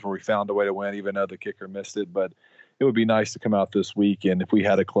those ones where we found a way to win, even though the kicker missed it. But it would be nice to come out this week, and if we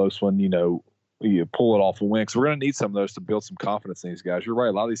had a close one, you pull it off and win. Because we're going to need some of those to build some confidence in these guys. You're right.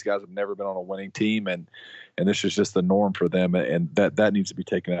 A lot of these guys have never been on a winning team, and this is just the norm for them, and that needs to be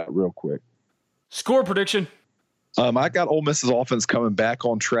taken out real quick. Score prediction. I got Ole Miss's offense coming back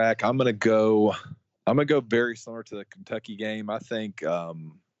on track. I'm going to go very similar to the Kentucky game. I think.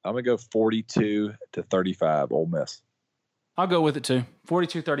 I'm going to go 42-35 Ole Miss. I'll go with it too.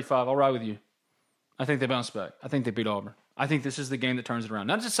 42-35. I'll ride with you. I think they bounce back. I think they beat Auburn. I think this is the game that turns it around.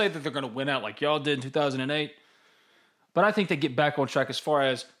 Not to say that they're going to win out like y'all did in 2008, but I think they get back on track as far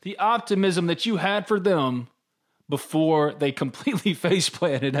as the optimism that you had for them before they completely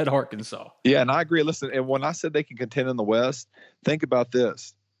face-planted at Arkansas. Yeah, and I agree. Listen, and when I said they can contend in the West, think about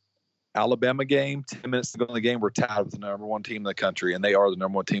this. Alabama game, 10 minutes to go in the game, we're tied with the number one team in the country, and they are the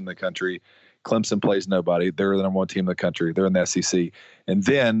number one team in the country. Clemson plays nobody. They're the number one team in the country. They're in the SEC. And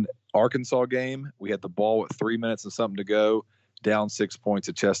then Arkansas game, we had the ball with 3 minutes and something to go, down 6 points,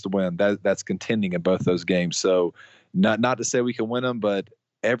 a chance to win. That's contending in both those games. So not to say we can win them, but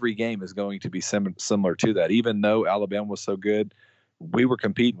every game is going to be similar to that. Even though Alabama was so good, we were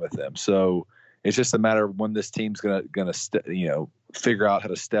competing with them. So it's just a matter of when this team's gonna figure out how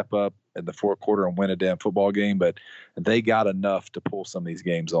to step up in the fourth quarter and win a damn football game. But they got enough to pull some of these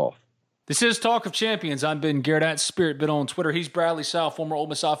games off. This is Talk of Champions. I'm Ben Garrett at SpiritBit on Twitter. He's Bradley Sowell, former Ole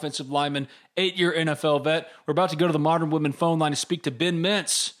Miss offensive lineman, 8-year NFL vet. We're about to go to the Modern Women phone line to speak to Ben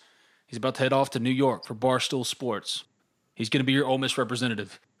Mintz. He's about to head off to New York for Barstool Sports. He's going to be your Ole Miss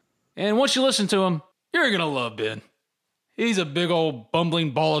representative. And once you listen to him, you're going to love Ben. He's a big old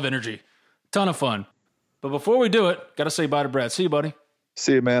bumbling ball of energy. Ton of fun. But before we do it, got to say bye to Brad. See you, buddy.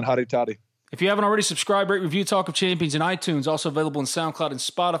 See you, man. Hotty toddy. If you haven't already, subscribe, rate, review Talk of Champions in iTunes. Also available in SoundCloud and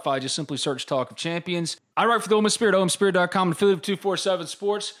Spotify. Just simply search Talk of Champions. I write for the Ole Miss Spirit, omspirit.com, and affiliate of 247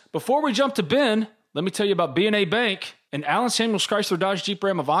 Sports. Before we jump to Ben, let me tell you about B&A Bank and Allen Samuels Chrysler Dodge Jeep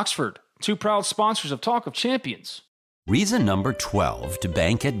Ram of Oxford, two proud sponsors of Talk of Champions. Reason number 12 to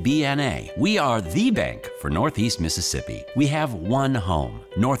bank at BNA. We are the bank for Northeast Mississippi. We have one home,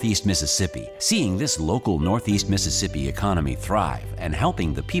 Northeast Mississippi. Seeing this local Northeast Mississippi economy thrive and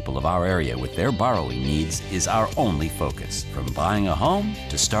helping the people of our area with their borrowing needs is our only focus. From buying a home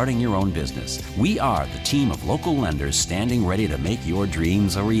to starting your own business, we are the team of local lenders standing ready to make your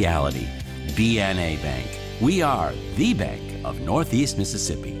dreams a reality. BNA Bank. We are the bank of Northeast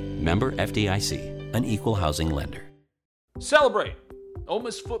Mississippi. Member FDIC, an equal housing lender. Celebrate! Ole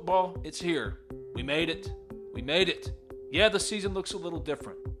Miss football, it's here. We made it. We made it. Yeah, the season looks a little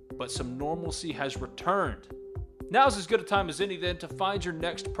different, but some normalcy has returned. Now's as good a time as any then to find your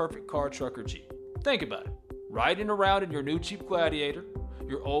next perfect car, truck, or Jeep. Think about it. Riding around in your new Jeep Gladiator,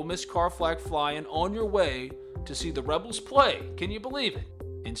 your Ole Miss car flag flying, on your way to see the Rebels play, can you believe it,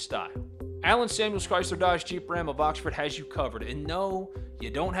 in style. Allen Samuels Chrysler Dodge Jeep Ram of Oxford has you covered, and no, you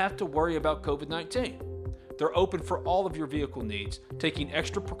don't have to worry about COVID-19. They're open for all of your vehicle needs, taking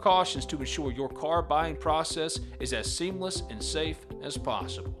extra precautions to ensure your car buying process is as seamless and safe as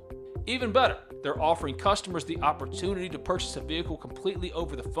possible. Even better, they're offering customers the opportunity to purchase a vehicle completely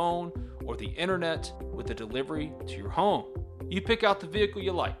over the phone or the internet with a delivery to your home. You pick out the vehicle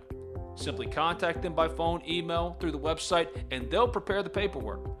you like. Simply contact them by phone, email, through the website, and they'll prepare the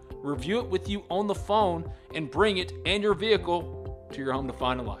paperwork, review it with you on the phone, and bring it and your vehicle to your home to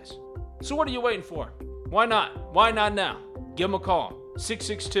finalize. So what are you waiting for? Why not? Why not now? Give them a call.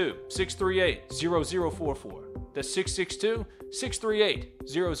 662-638-0044. That's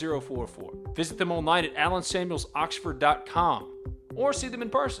 662-638-0044. Visit them online at allensamuelsoxford.com or see them in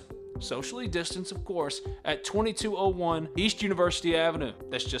person. Socially distanced, of course, at 2201 East University Avenue.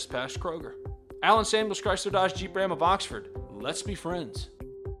 That's just past Kroger. Allen Samuels Chrysler Dodge Jeep Ram of Oxford. Let's be friends.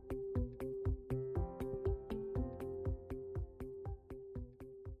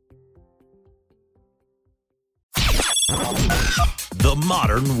 The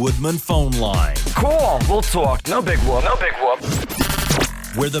Modern Woodman phone line. Cool, we'll talk. No big whoop. No big whoop.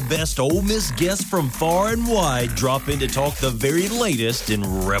 Where the best Ole Miss guests from far and wide drop in to talk the very latest in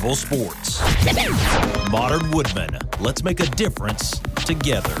Rebel sports. Modern Woodman. Let's make a difference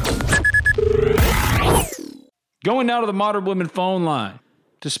together. Going now to the Modern Woodman phone line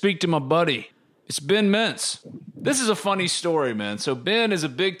to speak to my buddy. It's Ben Mintz. This is a funny story, man. So Ben is a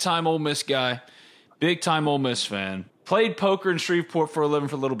big-time Ole Miss guy, big-time Ole Miss fan. Played poker in Shreveport for a living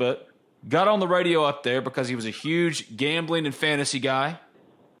for a little bit. Got on the radio up there because he was a huge gambling and fantasy guy.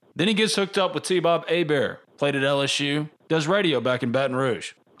 Then he gets hooked up with T-Bob Hebert. Played at LSU. Does radio back in Baton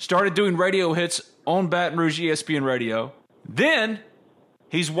Rouge. Started doing radio hits on Baton Rouge ESPN radio. Then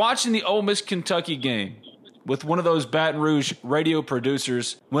he's watching the Ole Miss Kentucky game with one of those Baton Rouge radio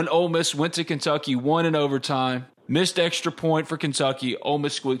producers when Ole Miss went to Kentucky, won in overtime. Missed extra point for Kentucky. Ole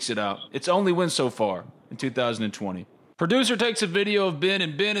Miss squeaks it out. It's only win so far in 2020. Producer takes a video of Ben,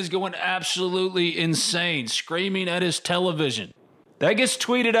 and Ben is going absolutely insane, screaming at his television. That gets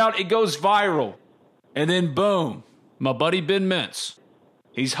tweeted out. It goes viral. And then, boom, my buddy Ben Mintz.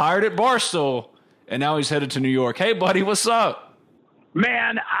 He's hired at Barstool, and now he's headed to New York. Hey, buddy, what's up?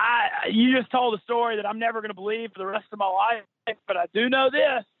 Man, you just told a story that I'm never going to believe for the rest of my life, but I do know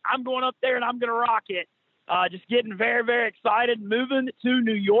this. I'm going up there, and I'm going to rock it. Just getting very, very excited, moving to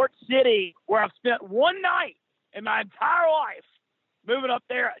New York City, where I've spent one night in my entire life, moving up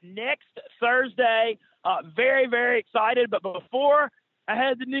there next Thursday. Very, very excited. But before I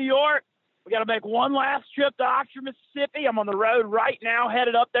head to New York, we got to make one last trip to Oxford, Mississippi. I'm on the road right now,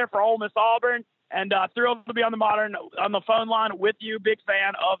 headed up there for Ole Miss Auburn, and thrilled to be on the phone line with you. Big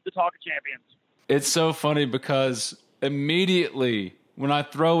fan of the Talk of Champions. It's so funny because immediately when I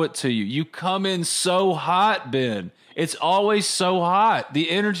throw it to you, you come in so hot, Ben. It's always so hot. The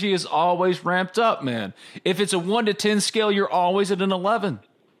energy is always ramped up, man. If it's a 1 to 10 scale, you're always at an 11.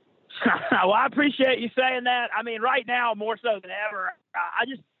 Well, I appreciate you saying that. I mean, right now, more so than ever,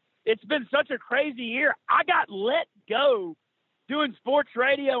 it's been such a crazy year. I got let go doing sports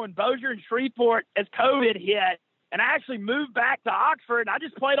radio in Bossier and Shreveport as COVID hit, and I actually moved back to Oxford. And I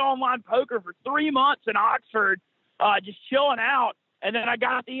just played online poker for 3 months in Oxford, just chilling out. And then I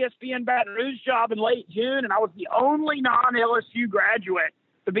got the ESPN Baton Rouge job in late June, and I was the only non-LSU graduate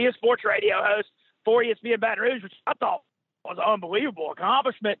to be a sports radio host for ESPN Baton Rouge, which I thought was an unbelievable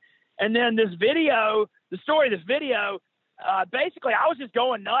accomplishment. And then the story of this video, basically I was just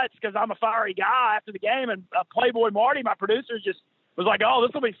going nuts because I'm a fiery guy after the game, and Playboy Marty, my producer, just was like, oh,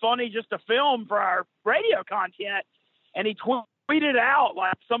 this will be funny just to film for our radio content. And he tweeted out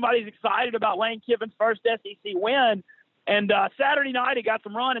like somebody's excited about Lane Kiffin's first SEC win. And Saturday night, it got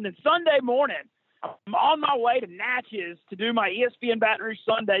some run. And then Sunday morning, I'm on my way to Natchez to do my ESPN Baton Rouge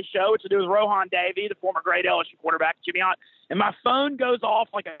Sunday show, which I do with Rohan Davey, the former great LSU quarterback, Jimmy Hunt. And my phone goes off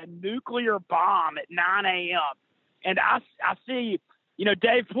like a nuclear bomb at 9 a.m. And I see,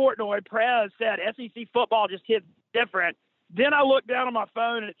 Dave Portnoy, Prez said SEC football just hits different. Then I look down on my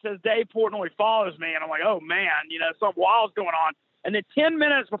phone, and it says Dave Portnoy follows me. And I'm like, oh, man, something wild's going on. And then 10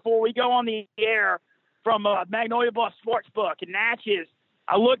 minutes before we go on the air, from Magnolia Bluff Sportsbook in Natchez,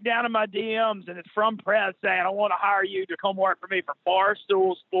 I look down at my DMs, and it's from Prez saying, I want to hire you to come work for me for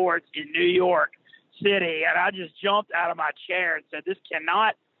Barstool Sports in New York City. And I just jumped out of my chair and said, this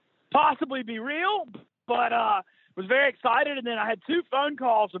cannot possibly be real, but was very excited. And then I had 2 phone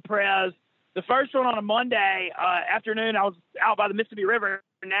calls with Prez. The first one on a Monday afternoon, I was out by the Mississippi River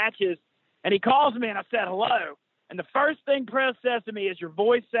in Natchez, And he calls me, and I said, hello. And the first thing Press says to me is, your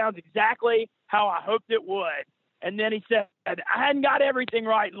voice sounds exactly how I hoped it would. And then he said, I hadn't got everything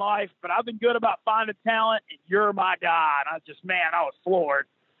right in life, but I've been good about finding talent, and you're my guy. And I was just, man, I was floored.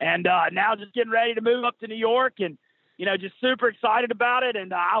 And now just getting ready to move up to New York and, just super excited about it.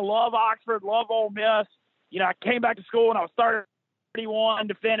 And I love Oxford, love Ole Miss. I came back to school when I was 31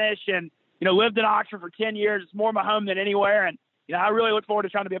 to finish and, lived in Oxford for 10 years. It's more my home than anywhere. And, I really look forward to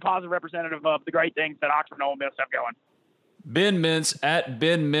trying to be a positive representative of the great things that Oxford and Ole Miss have going. Ben Mintz at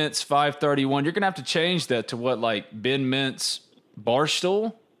Ben Mintz 531. You're going to have to change that to what, like Ben Mintz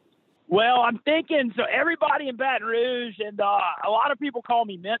Barstool? Well, I'm thinking, so everybody in Baton Rouge, and a lot of people call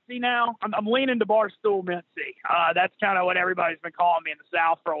me Mintzy now. I'm leaning to Barstool Mintzy. That's kind of what everybody's been calling me in the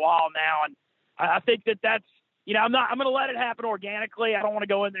South for a while now. And I think that's, I'm going to let it happen organically. I don't want to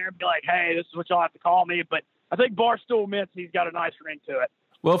go in there and be like, hey, this is what y'all have to call me. But I think Barstool Mintzy's got a nice ring to it.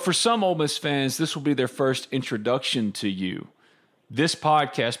 Well, for some Ole Miss fans, this will be their first introduction to you. This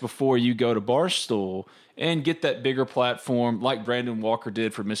podcast before you go to Barstool and get that bigger platform like Brandon Walker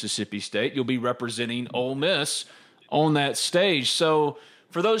did for Mississippi State. You'll be representing Ole Miss on that stage. So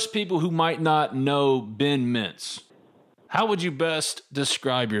for those people who might not know Ben Mintz, how would you best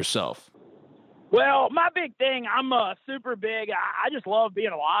describe yourself? Well, my big thing, I'm super big. I just love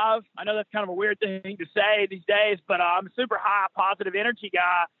being alive. I know that's kind of a weird thing to say these days, but I'm a super high positive energy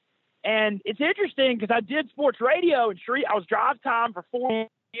guy. And it's interesting because I did sports radio in I was drive time for 4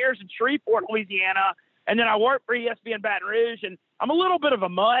 years in Shreveport, Louisiana. And then I worked for ESPN Baton Rouge. And I'm a little bit of a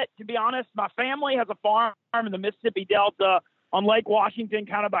mutt, to be honest. My family has a farm in the Mississippi Delta on Lake Washington,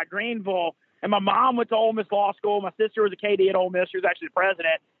 kind of by Greenville. And my mom went to Ole Miss Law School. My sister was a KD at Ole Miss. She was actually the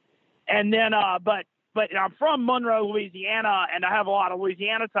president. And then, but I'm from Monroe, Louisiana, and I have a lot of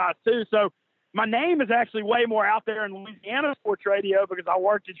Louisiana ties too. So my name is actually way more out there in Louisiana sports radio because I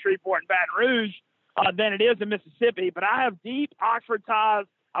worked in Shreveport and Baton Rouge than it is in Mississippi. But I have deep Oxford ties.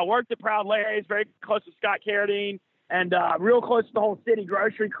 I worked at Proud Larry's, very close to Scott Carradine, and real close to the whole City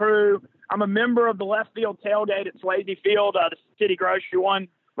Grocery crew. I'm a member of the left field tailgate at Swayze Field, the City Grocery one,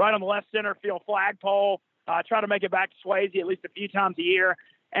 right on the left center field flagpole. I try to make it back to Swayze at least a few times a year.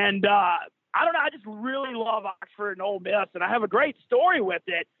 And I don't know, I just really love Oxford and Ole Miss, and I have a great story with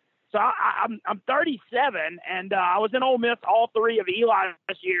it. So I'm 37, and I was in Ole Miss all 3 of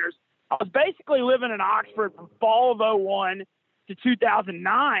Eli's years. I was basically living in Oxford from fall of 2001 to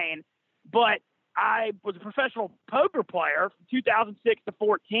 2009, but I was a professional poker player from 2006 to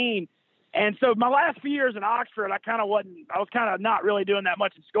 14. And so my last few years in Oxford, I was kind of not really doing that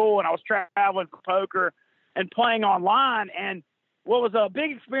much in school, and I was traveling for poker and playing online. And what was a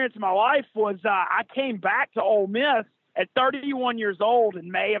big experience in my life was I came back to Ole Miss at 31 years old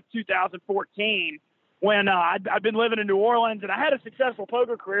in May of 2014 when I'd been living in New Orleans, and I had a successful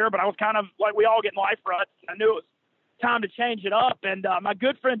poker career, but I was kind of like we all get in life ruts. I knew it was time to change it up. And my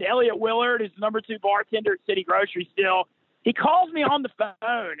good friend Elliot Willard, who's the number 2 bartender at City Grocery still, he calls me on the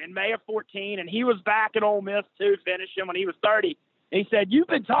phone in May of 14, and he was back at Ole Miss too, finishing when he was 30. And he said, you've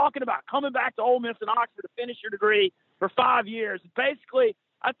been talking about coming back to Ole Miss and Oxford to finish your degree for 5 years. Basically,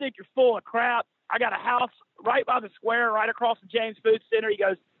 I think you're full of crap. I got a house right by the square, right across the James Food Center. He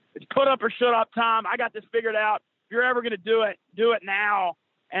goes, it's put up or shut up time. I got this figured out. If you're ever going to do it now.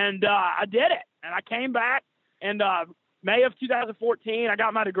 And I did it. And I came back in May of 2014. I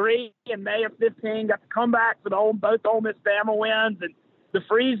got my degree in May of 15. Got to come back for both Ole Miss Bama wins and the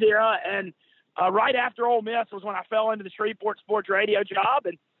Freeze era. And right after Ole Miss was when I fell into the Shreveport sports radio job.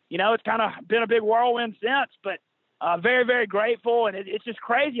 And, it's kind of been a big whirlwind since. But very, very grateful. And it's just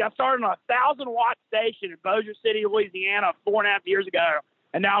crazy. I started on a 1,000-watt station in Bossier City, Louisiana 4.5 years ago.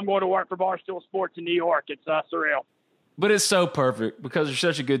 And now I'm going to work for Barstool Sports in New York. It's surreal. But it's so perfect because you're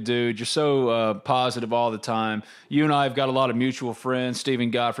such a good dude. You're so positive all the time. You and I have got a lot of mutual friends,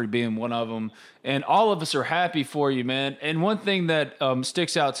 Stephen Godfrey being one of them. And all of us are happy for you, man. And one thing that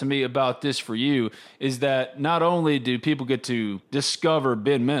sticks out to me about this for you is that not only do people get to discover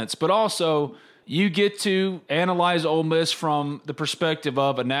Ben Mintz, but also you get to analyze Ole Miss from the perspective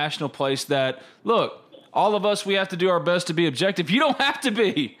of a national place that, look, all of us, we have to do our best to be objective. You don't have to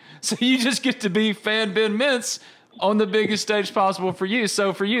be. So you just get to be fan Ben Mintz on the biggest stage possible for you.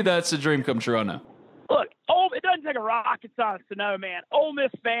 So for you, that's a dream come true, I know. Look, it doesn't take a rocket science to know, man. Ole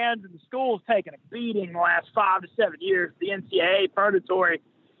Miss fans and the school's taken a beating the last 5 to 7 years, the NCAA purgatory.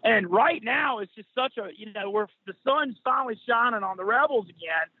 And right now, it's just such a, the sun's finally shining on the Rebels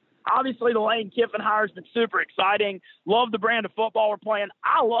again. Obviously, the Lane Kiffin hire has been super exciting. Love the brand of football we're playing.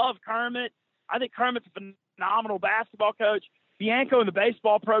 I love Kermit. I think Kermit's a phenomenal basketball coach. Bianco and the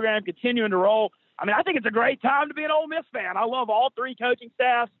baseball program continuing to roll. I mean, I think it's a great time to be an Ole Miss fan. I love all 3 coaching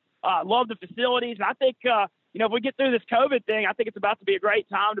staffs. Love the facilities. And I think, if we get through this COVID thing, I think it's about to be a great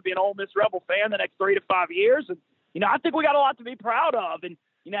time to be an Ole Miss Rebel fan the next 3 to 5 years. And, I think we got a lot to be proud of. And,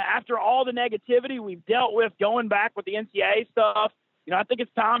 after all the negativity we've dealt with going back with the NCAA stuff, I think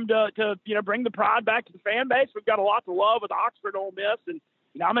it's time to bring the pride back to the fan base. We've got a lot to love with Oxford and Ole Miss. And,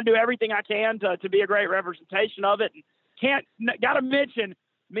 I'm going to do everything I can to be a great representation of it. And got to mention,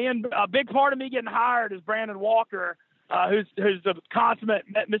 a big part of me getting hired is Brandon Walker, who's a consummate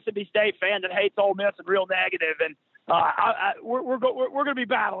Mississippi State fan that hates Ole Miss and real negative. And we're going to be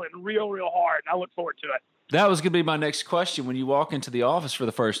battling real hard, and I look forward to it. That was going to be my next question. When you walk into the office for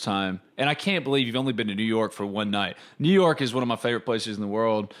the first time, and I can't believe you've only been to New York for one night. New York is one of my favorite places in the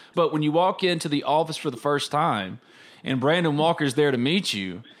world. But when you walk into the office for the first time and Brandon Walker's there to meet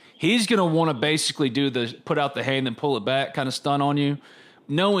you, he's going to want to basically do the put out the hand and pull it back kind of stunt on you.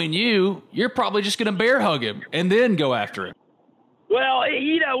 Knowing you're probably just going to bear hug him and then go after him. Well,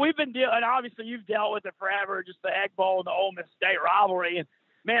 we've been dealing, obviously you've dealt with it forever, just the Egg Bowl and the Ole Miss State rivalry. And,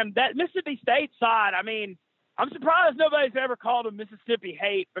 man, that Mississippi State side, I'm surprised nobody's ever called them Mississippi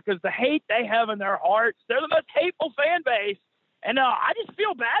hate, because the hate they have in their hearts, they're the most hateful fan base. And I just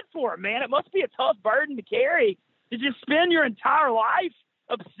feel bad for them, man. It must be a tough burden to carry to just spend your entire life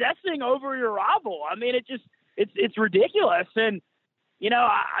obsessing over your rival. It's ridiculous. And,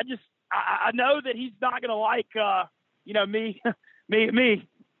 I know that he's not going to like, me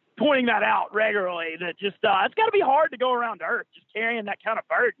pointing that out regularly. That just, it's got to be hard to go around earth just carrying that kind of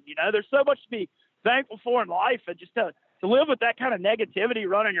burden. There's so much to be thankful for in life, and just to live with that kind of negativity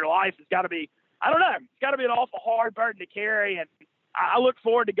running your life has got to be, I don't know, it's got to be an awful hard burden to carry. And I look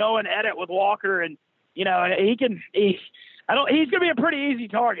forward to going at it with Walker, and, he's going to be a pretty easy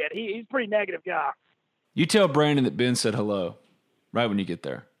target. He's a pretty negative guy. You tell Brandon that Ben said hello right when you get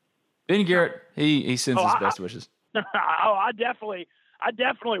there. Ben Garrett, he sends his best wishes. I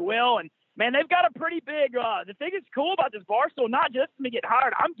definitely will. And, man, they've got a pretty big the thing that's cool about this Barstool, not just me getting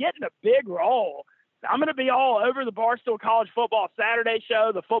hired, I'm getting a big role. I'm going to be all over the Barstool College Football Saturday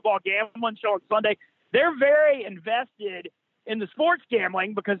show, the football gambling show on Sunday. They're very invested in the sports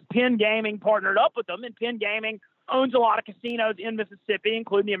gambling because Penn Gaming partnered up with them, and Penn Gaming owns a lot of casinos in Mississippi,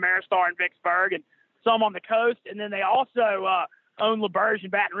 including the Ameristar in Vicksburg and some on the coast. And then they also own LaBerge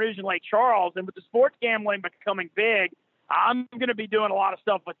and Baton Rouge and Lake Charles. And with the sports gambling becoming big, I'm going to be doing a lot of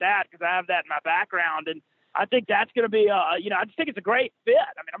stuff with that because I have that in my background. And I think that's going to be, I just think it's a great fit.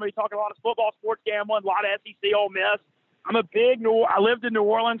 I'm going to be talking a lot of football, sports gambling, a lot of SEC, Ole Miss. I lived in New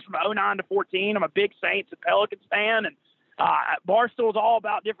Orleans from 2009 to 2014. I'm a big Saints and Pelicans fan. And Barstool is all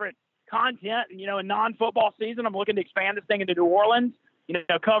about different content. And, in non-football season, I'm looking to expand this thing into New Orleans,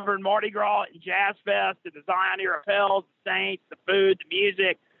 covering Mardi Gras and Jazz Fest and the Zion era Pels, the Saints, the food, the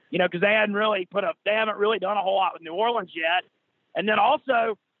music, because they haven't really done a whole lot with New Orleans yet. And then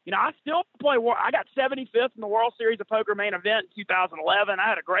also, I still play. I got 75th in the World Series of Poker main event in 2011. I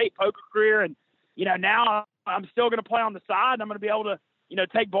had a great poker career, and now I'm still going to play on the side, and I'm going to be able to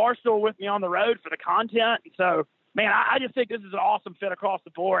take Barstool with me on the road for the content. And so, man, I just think this is an awesome fit across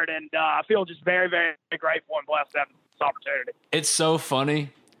the board, and I feel just very, very grateful and blessed to have this opportunity. It's so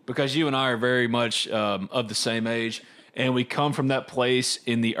funny because you and I are very much of the same age. And we come from that place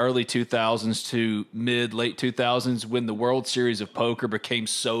in the early 2000s to late 2000s when the World Series of Poker became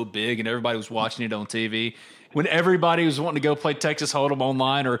so big and everybody was watching it on TV. When everybody was wanting to go play Texas Hold'em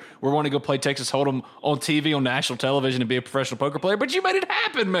online, or we're wanting to go play Texas Hold'em on TV on national television and be a professional poker player. But you made it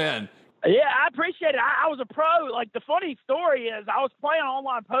happen, man. Yeah, I appreciate it. I was a pro. Like, the funny story is I was playing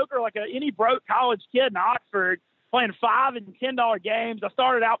online poker like any broke college kid in Oxford, playing $5 and $10 games. I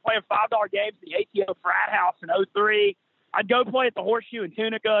started out playing $5 games at the ATO frat house in 2003. I'd go play at the Horseshoe in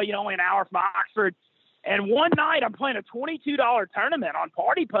Tunica, only an hour from Oxford. And one night I'm playing a $22 tournament on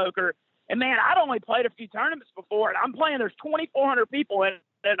Party Poker. And, man, I'd only played a few tournaments before. And I'm playing, there's 2,400 people in it.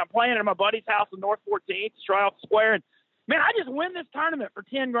 And I'm playing at my buddy's house in North 14th, straight off the square. And, man, I just win this tournament for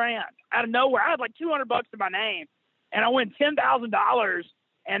 $10,000 out of nowhere. I had like $200 in my name. And I win $10,000.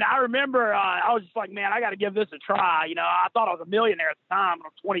 And I remember I was just like, man, I got to give this a try. I thought I was a millionaire at the time when I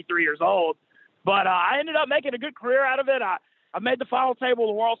was 23 years old. But I ended up making a good career out of it. I made the final table of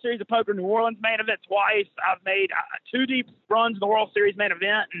the World Series of Poker New Orleans main event twice. I've made 2 deep runs in the World Series main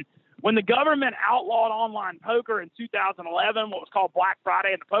event. And when the government outlawed online poker in 2011, what was called Black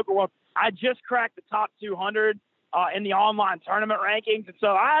Friday in the poker world, I just cracked the top 200 in the online tournament rankings. And so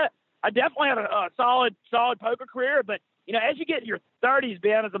I definitely had a solid poker career. But, as you get in your 30s,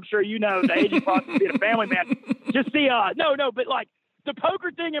 Ben, as I'm sure you know, the aging process of being a family man, just but like, the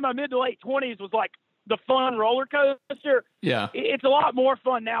poker thing in my mid to late 20s was like the fun roller coaster. Yeah. It's a lot more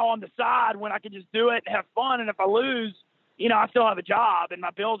fun now on the side when I can just do it and have fun. And if I lose, I still have a job and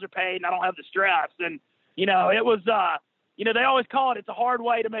my bills are paid and I don't have the stress. And, it was, they always call it's a hard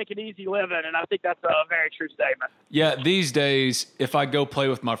way to make an easy living. And I think that's a very true statement. Yeah, these days, if I go play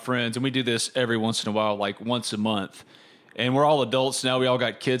with my friends, and we do this every once in a while, like once a month, and we're all adults now, we all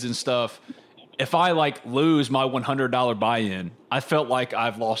got kids and stuff. If I lose my $100 buy-in, I felt like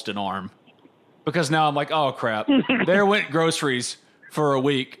I've lost an arm because now I'm like, oh crap, there went groceries for a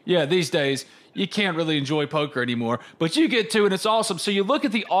week. Yeah, these days you can't really enjoy poker anymore, but you get to, and it's awesome. So you look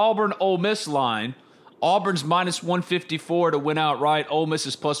at the Auburn Ole Miss line. Auburn's minus 154 to win outright. Ole Miss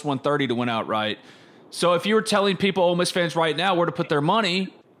is plus 130 to win outright. So if you were telling people, Ole Miss fans right now, where to put their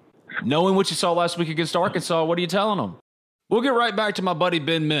money, knowing what you saw last week against Arkansas, what are you telling them? We'll get right back to my buddy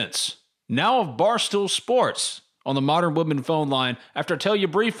Ben Mintz, now of Barstool Sports, on the Modern Woodman phone line after I tell you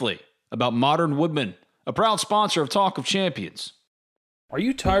briefly about Modern Woodman, a proud sponsor of Talk of Champions. Are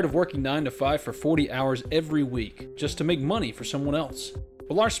you tired of working 9 to 5 for 40 hours every week just to make money for someone else?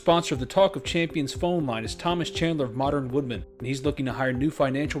 Well, our sponsor of the Talk of Champions phone line is Thomas Chandler of Modern Woodman, and he's looking to hire new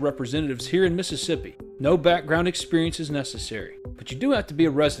financial representatives here in Mississippi. No background experience is necessary, but you do have to be a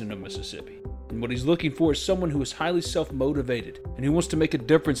resident of Mississippi. And what he's looking for is someone who is highly self-motivated and who wants to make a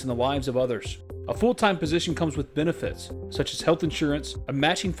difference in the lives of others. A full-time position comes with benefits, such as health insurance, a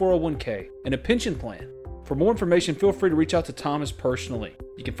matching 401k, and a pension plan. For more information, feel free to reach out to Thomas personally.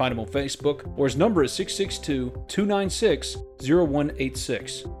 You can find him on Facebook, or his number is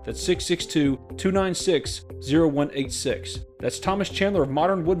 662-296-0186. That's 662-296-0186. That's Thomas Chandler of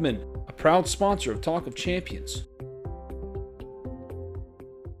Modern Woodman, a proud sponsor of Talk of Champions.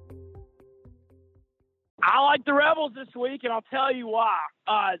 I like the Rebels this week, and I'll tell you why.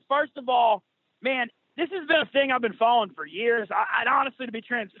 First of all, man, this has been a thing I've been following for years. I'd honestly, to be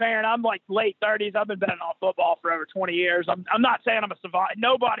transparent, I'm like late 30s. I've been betting on football for over 20 years. I'm not saying I'm a savant.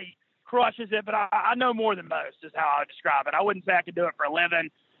 Nobody crushes it, but I know more than most is how I would describe it. I wouldn't say I could do it for a living,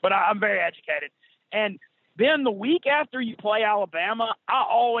 but I'm very educated. And then the week after you play Alabama, I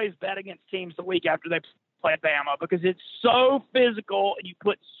always bet against teams the week after they play Bama because it's so physical and you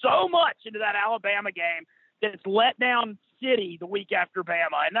put so much into that Alabama game that it's let down city the week after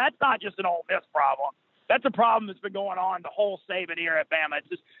Bama. And that's not just an Ole Miss problem. That's a problem that's been going on the whole Saban era at Bama. It's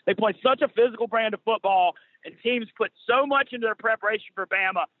just they play such a physical brand of football, and teams put so much into their preparation for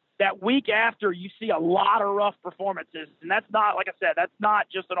Bama that week after you see a lot of rough performances. And that's not, like I said, that's not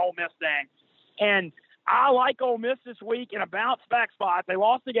just an Ole Miss thing. And I like Ole Miss this week in a bounce-back spot. They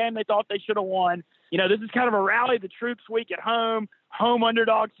lost the game they thought they should have won. This is kind of a rally the troops week at home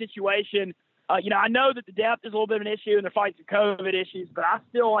underdog situation. I know that the depth is a little bit of an issue and they're fighting some COVID issues, but I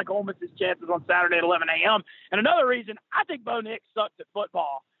still like Ole Miss's chances on Saturday at 11 a.m. And another reason, I think Bo Nix sucks at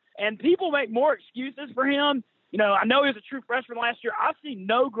football. And people make more excuses for him. I know he was a true freshman last year. I've seen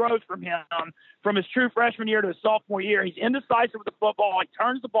no growth from him from his true freshman year to his sophomore year. He's indecisive with the football. He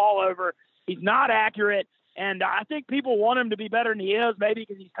turns the ball over. He's not accurate. And I think people want him to be better than he is, maybe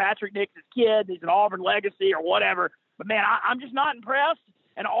because he's Patrick Nix's kid, he's an Auburn legacy or whatever. But, man, I'm just not impressed.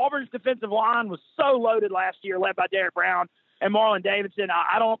 And Auburn's defensive line was so loaded last year, led by Derrick Brown and Marlon Davidson.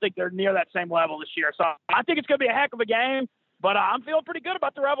 I don't think they're near that same level this year. So I think it's going to be a heck of a game, but I'm feeling pretty good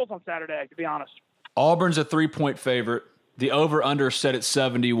about the Rebels on Saturday, to be honest. Auburn's a 3-point favorite. The over-under set at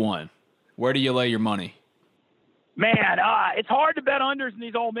 71. Where do you lay your money? Man, it's hard to bet unders in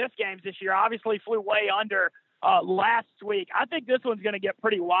these Ole Miss games this year. Obviously flew way under last week. I think this one's going to get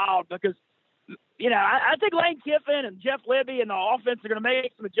pretty wild because I think Lane Kiffin and Jeff Libby and the offense are going to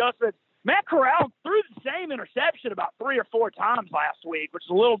make some adjustments. Matt Corral threw the same interception about 3 or 4 times last week, which is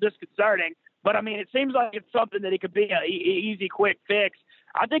a little disconcerting. But, it seems like it's something that it could be an easy, quick fix.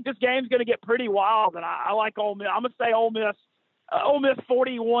 I think this game's going to get pretty wild, and I like Ole Miss. I'm going to say Ole Miss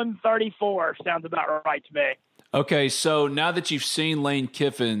 41-34 sounds about right to me. Okay, so now that you've seen Lane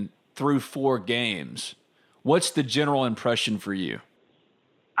Kiffin through 4 games, what's the general impression for you?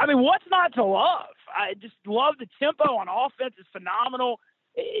 What's not to love? I just love the tempo on offense. It's phenomenal.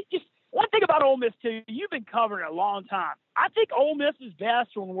 Just one thing about Ole Miss, too, you've been covering it a long time. I think Ole Miss is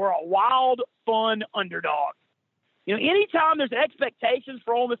best when we're a wild, fun underdog. Anytime there's expectations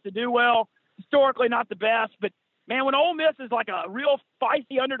for Ole Miss to do well, historically not the best, but, man, when Ole Miss is like a real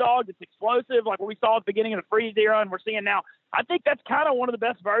feisty underdog that's explosive, like what we saw at the beginning of the Freeze era and we're seeing now, I think that's kind of one of the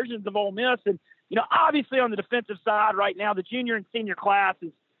best versions of Ole Miss. And, obviously on the defensive side right now, the junior and senior class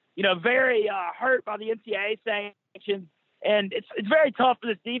is, very hurt by the NCAA sanctions. And it's very tough for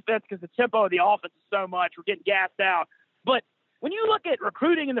this defense because the tempo of the offense is so much. We're getting gassed out. But when you look at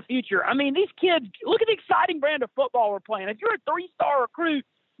recruiting in the future, these kids, look at the exciting brand of football we're playing. If you're a 3-star recruit,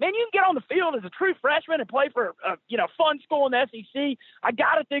 man, you can get on the field as a true freshman and play for a fun school in the SEC. I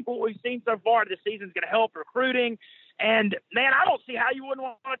got to think what we've seen so far this season is going to help recruiting. And, man, I don't see how you wouldn't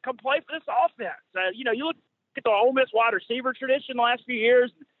want to come play for this offense. You look at the Ole Miss wide receiver tradition the last few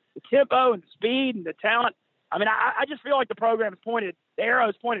years, the tempo and the speed and the talent. I mean, I just feel like the arrow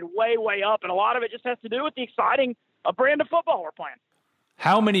is pointed way, way up, and a lot of it just has to do with the exciting brand of football we're playing.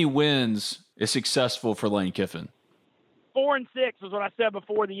 How many wins is successful for Lane Kiffin? 4-6 was what I said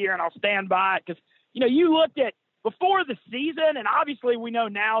before the year, and I'll stand by it because, you looked at before the season, and obviously we know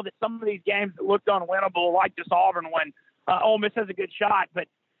now that some of these games that looked unwinnable, like this Auburn one, Ole Miss has a good shot. But,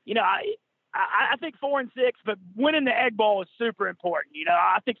 I think 4-6, but winning the Egg Bowl is super important.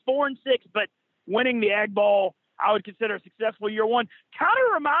 I think 4-6, but winning the Egg Bowl, I would consider a successful year one. Kind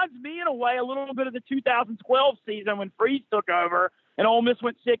of reminds me in a way a little bit of the 2012 season when Freeze took over and Ole Miss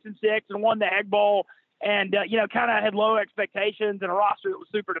went 6-6 and won the Egg Bowl and, kind of had low expectations and a roster that was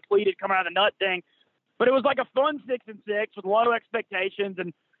super depleted coming out of the nut thing. But it was like a fun 6-6 with low expectations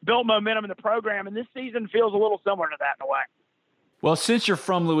and built momentum in the program. And this season feels a little similar to that in a way. Well, since you're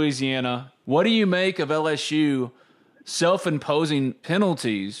from Louisiana, what do you make of LSU self-imposing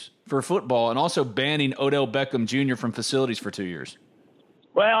penalties for football and also banning Odell Beckham Jr. from facilities for 2 years?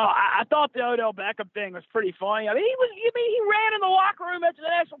 Well, I thought the Odell Beckham thing was pretty funny. I mean, he ran in the locker room after the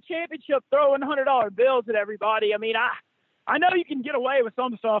national championship throwing $100 bills at everybody. I mean, I know you can get away with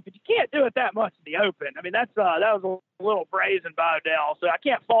some stuff, but you can't do it that much in the open. I mean, that was a little brazen by Odell, so I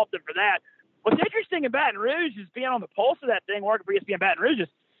can't fault him for that. What's interesting in Baton Rouge is being on the pulse of that thing, working for ESPN Baton Rouge.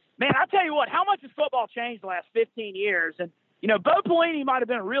 Man, I tell you what, how much has football changed the last 15 years? And, Bo Pelini might have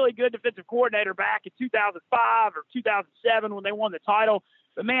been a really good defensive coordinator back in 2005 or 2007 when they won the title.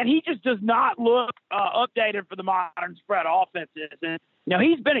 But, man, he just does not look updated for the modern spread offenses. And,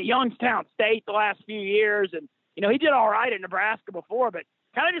 he's been at Youngstown State the last few years. And, he did all right at Nebraska before, but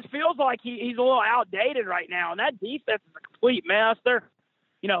kind of just feels like he's a little outdated right now. And that defense is a complete mess. They're,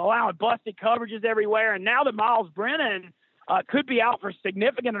 allowing busted coverages everywhere. And now that Miles Brennan could be out for a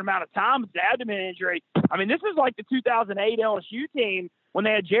significant amount of time with the abdomen injury, I mean, this is like the 2008 LSU team when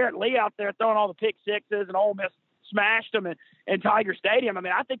they had Jarrett Lee out there throwing all the pick sixes and Ole Miss smashed them in Tiger Stadium. I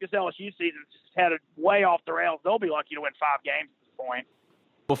mean, I think this LSU season's just headed way off the rails. They'll be lucky to win 5 games at this point.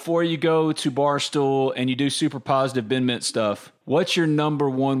 Before you go to Barstool and you do super positive Ben Mintz stuff, what's your number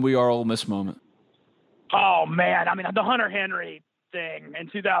one We Are Ole Miss moment? Oh, man. I mean, the Hunter Henry thing in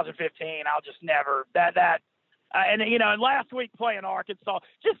 2015, I'll just never – and last week playing Arkansas,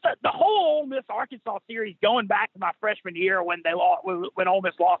 just the whole Ole Miss Arkansas series going back to my freshman year when Ole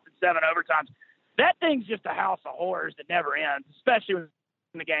Miss lost in 7 overtimes. That thing's just a house of horrors that never ends, especially when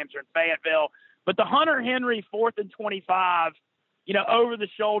the games are in Fayetteville. But the Hunter Henry 4th and 25, over the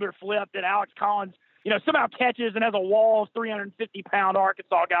shoulder flip that Alex Collins, somehow catches and has a wall of 350-pound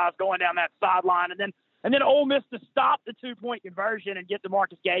Arkansas guys going down that sideline, and then Ole Miss to stop the 2-point conversion and get to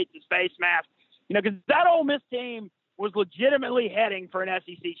Marcus Gates' face mask. Because that Ole Miss team was legitimately heading for an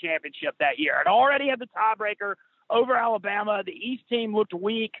SEC championship that year. It already had the tiebreaker over Alabama. The East team looked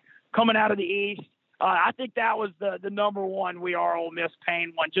weak coming out of the East. I think that was the number one We Are Ole Miss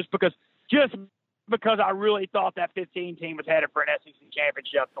pain one, just because I really thought that 15 team was headed for an SEC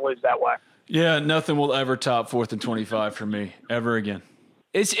championship to lose that way. Yeah, nothing will ever top 4th and 25 for me ever again.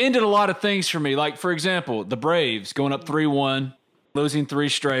 It's ended a lot of things for me. Like, for example, the Braves going up 3-1, losing 3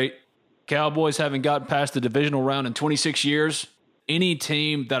 straight. Cowboys haven't gotten past the divisional round in 26 years. Any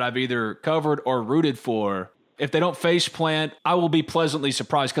team that I've either covered or rooted for, if they don't face plant, I will be pleasantly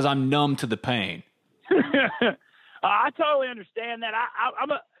surprised because I'm numb to the pain. I totally understand that.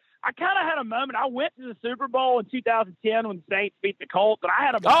 I kind of had a moment. I went to the Super Bowl in 2010 when the Saints beat the Colts, and I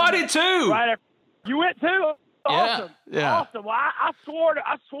had a moment. Oh, I did too. Right after. You went too? Awesome. Yeah. Awesome. Well, I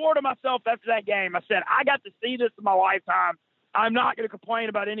swore to myself after that game. I said, I got to see this in my lifetime. I'm not going to complain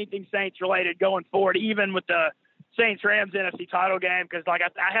about anything Saints-related going forward, even with the Saints-Rams NFC title game, because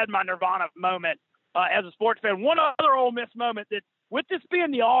I had my Nirvana moment as a sports fan. One other Ole Miss moment that, with this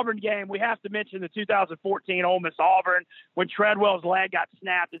being the Auburn game, we have to mention the 2014 Ole Miss Auburn when Treadwell's leg got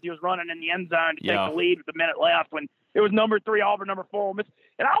snapped as he was running in the end zone to take the lead with a minute left when it was number 3 Auburn, number 4 Ole Miss.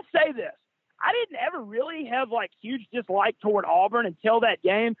 And I'll say this. I didn't ever really have huge dislike toward Auburn until that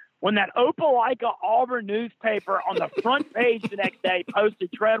game when that Opelika Auburn newspaper on the front page the next day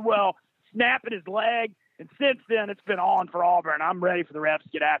posted Treadwell snapping his leg. And since then, it's been on for Auburn. I'm ready for the refs to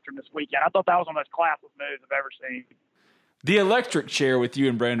get after him this weekend. I thought that was one of the most classless moves I've ever seen. The electric chair with you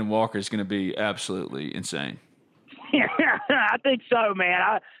and Brandon Walker is going to be absolutely insane. Yeah, I think so,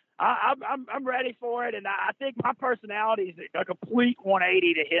 man. I'm ready for it, and I think my personality is a complete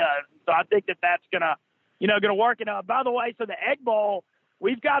 180 to his. So I think that's gonna work. And by the way, so the Egg Bowl,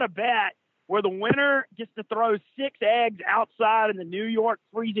 we've got a bet where the winner gets to throw 6 eggs outside in the New York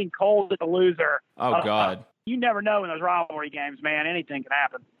freezing cold at the loser. Oh God! You never know in those rivalry games, man. Anything can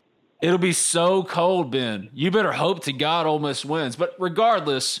happen. It'll be so cold, Ben. You better hope to God Ole Miss wins. But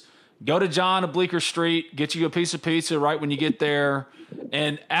regardless, go to John at Bleecker Street, get you a piece of pizza right when you get there,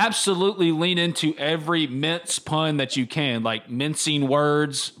 and absolutely lean into every Mintz pun that you can, like mincing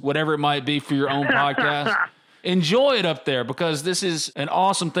words, whatever it might be for your own podcast. Enjoy it up there because this is an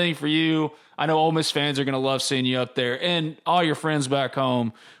awesome thing for you. I know Ole Miss fans are going to love seeing you up there, and all your friends back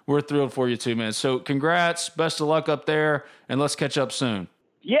home. We're thrilled for you too, man. So congrats, best of luck up there, and let's catch up soon.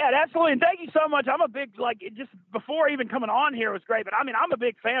 Yeah, absolutely. And thank you so much. I'm a big, just before even coming on here was great, but I mean, I'm a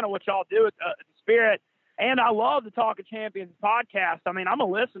big fan of what y'all do at the Spirit, and I love the Talk of Champions podcast. I mean, I'm a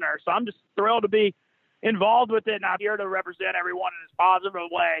listener, so I'm just thrilled to be involved with it, and I'm here to represent everyone in as positive a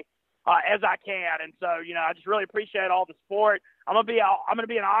way as I can. And so, I just really appreciate all the support. I'm going to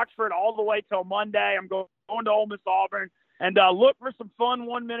be in Oxford all the way till Monday. I'm going to Ole Miss Auburn, and look for some fun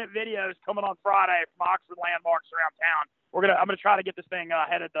 1-minute videos coming on Friday from Oxford landmarks around town. I'm gonna try to get this thing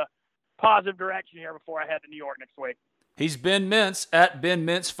headed the positive direction here before I head to New York next week. He's Ben Mintz at Ben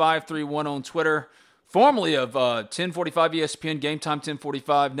Mintz 531 on Twitter, formerly of 1045 ESPN, Game Time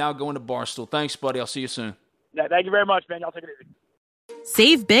 1045, now going to Barstool. Thanks, buddy. I'll see you soon. Yeah, thank you very much, man. Y'all take it easy.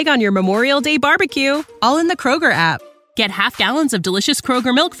 Save big on your Memorial Day barbecue, all in the Kroger app. Get half gallons of delicious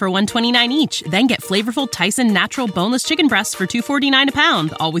Kroger milk for $1.29 each. Then get flavorful Tyson natural boneless chicken breasts for $2.49 a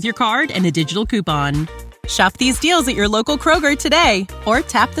pound, all with your card and a digital coupon. Shop these deals at your local Kroger today, or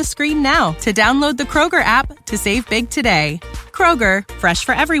tap the screen now to download the Kroger app to save big today. Kroger, fresh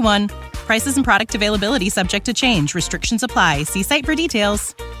for everyone. Prices and product availability subject to change. Restrictions apply. See site for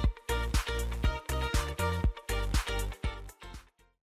details.